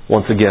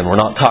once again, we're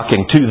not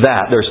talking to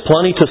that. There's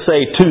plenty to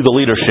say to the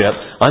leadership.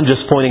 I'm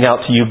just pointing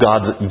out to you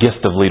God's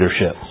gift of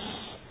leadership.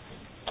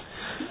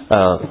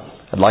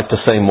 I'd like to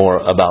say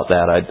more about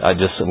that. I'm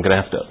going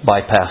to have to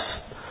bypass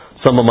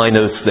some of my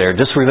notes there.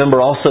 Just remember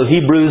also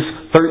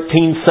Hebrews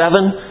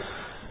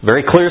 13:7.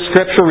 Very clear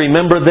scripture.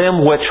 Remember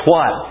them which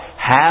what?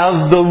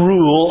 Have the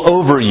rule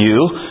over you,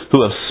 who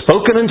have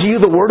spoken unto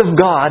you the word of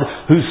God,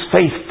 whose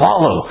faith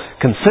follow,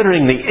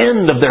 considering the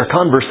end of their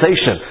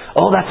conversation.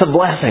 Oh, that's a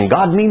blessing.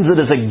 God means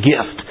it as a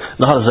gift,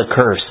 not as a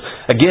curse.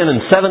 Again, in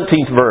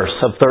 17th verse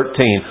of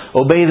 13,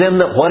 obey them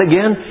that what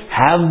again?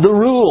 Have the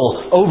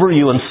rule over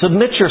you and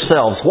submit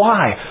yourselves.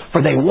 Why?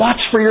 For they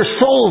watch for your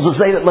souls as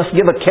they that must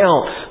give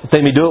account, that they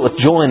may do it with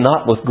joy and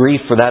not with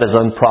grief, for that is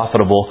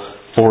unprofitable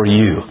for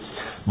you.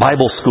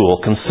 Bible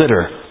school,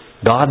 consider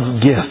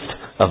God's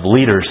gift of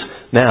leaders.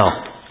 Now,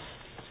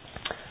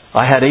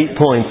 I had 8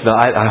 points. Now,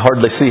 I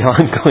hardly see how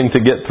I'm going to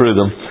get through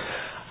them.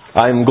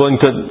 I'm going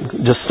to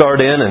just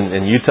start in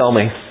and you tell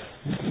me,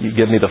 you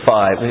give me the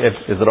 5.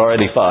 Is it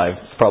already 5?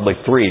 It's probably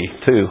 3,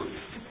 2,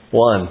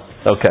 1.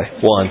 Okay,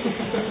 1.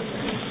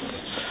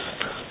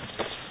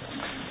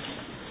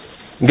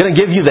 I'm going to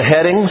give you the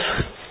headings,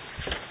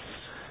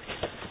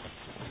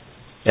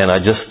 and I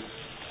just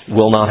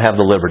will not have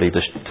the liberty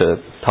to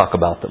talk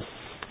about them.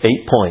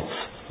 8 points.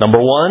 Number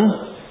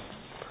 1,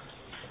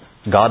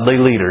 godly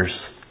leaders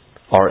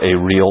are a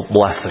real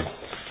blessing.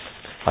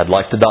 I'd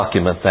like to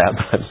document that,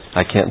 but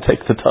I can't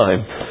take the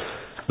time.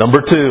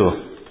 Number 2,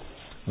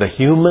 the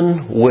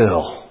human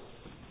will,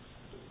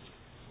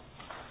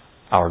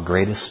 our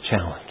greatest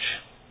challenge.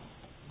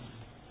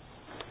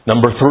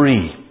 Number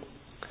 3,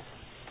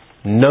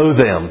 know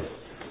them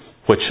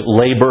which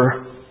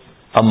labor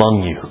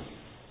among you.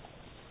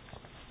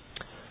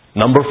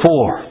 Number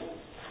 4,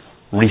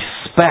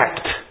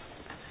 respect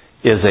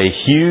is a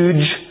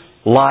huge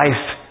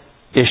life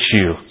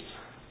issue.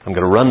 I'm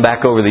going to run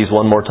back over these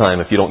one more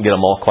time if you don't get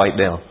them all quite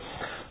down.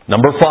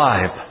 Number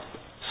 5,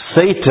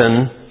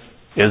 Satan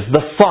is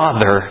the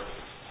father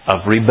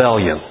of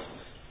rebellion.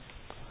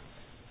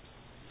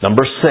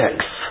 Number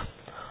 6,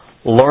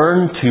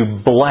 learn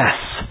to bless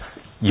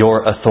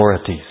your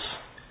authorities.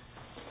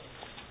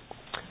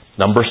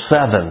 Number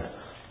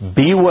 7,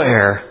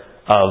 beware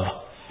of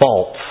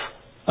false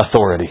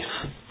authorities.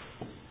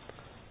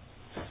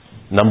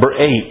 Number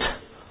 8,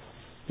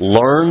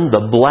 learn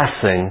the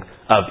blessing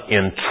of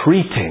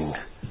entreating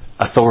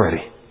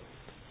authority.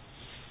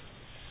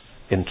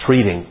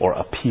 Entreating or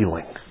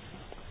appealing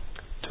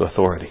to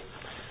authority.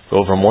 Go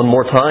over them one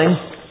more time.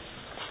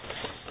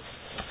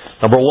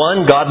 Number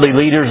 1, godly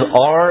leaders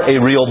are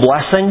a real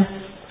blessing.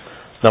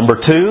 Number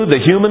 2, the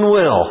human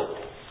will,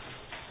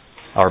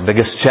 our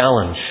biggest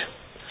challenge.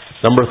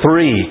 Number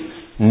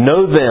 3,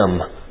 know them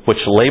which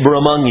labor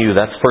among you.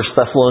 That's 1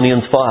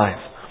 Thessalonians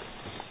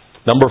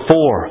 5. Number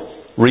 4,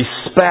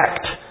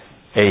 respect,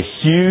 a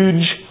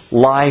huge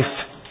life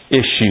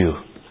issue.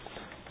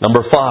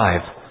 Number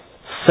 5,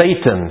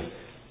 Satan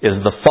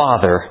is the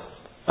father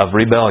of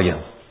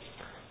rebellion.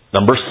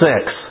 Number 6,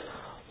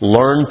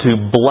 learn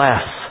to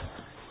bless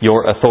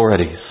your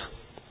authorities.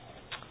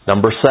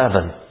 Number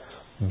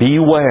 7,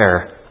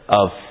 beware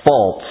of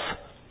false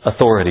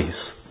authorities.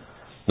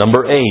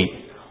 Number 8,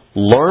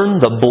 learn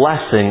the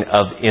blessing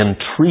of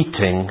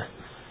entreating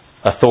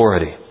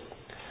authority.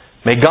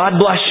 May God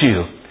bless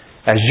you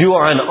as you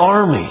are an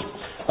army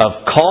of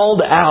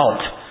called out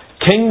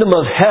kingdom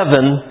of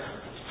heaven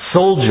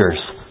soldiers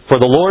for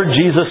the Lord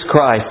Jesus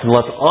Christ. And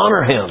let's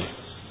honor Him.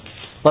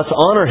 Let's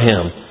honor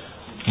Him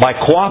by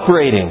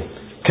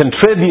cooperating,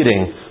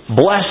 contributing,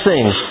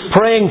 blessing,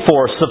 praying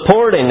for,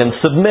 supporting, and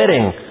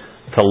submitting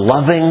to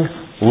loving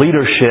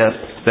leadership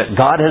that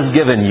God has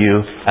given you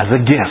as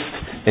a gift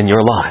in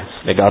your lives.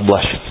 May God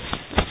bless you.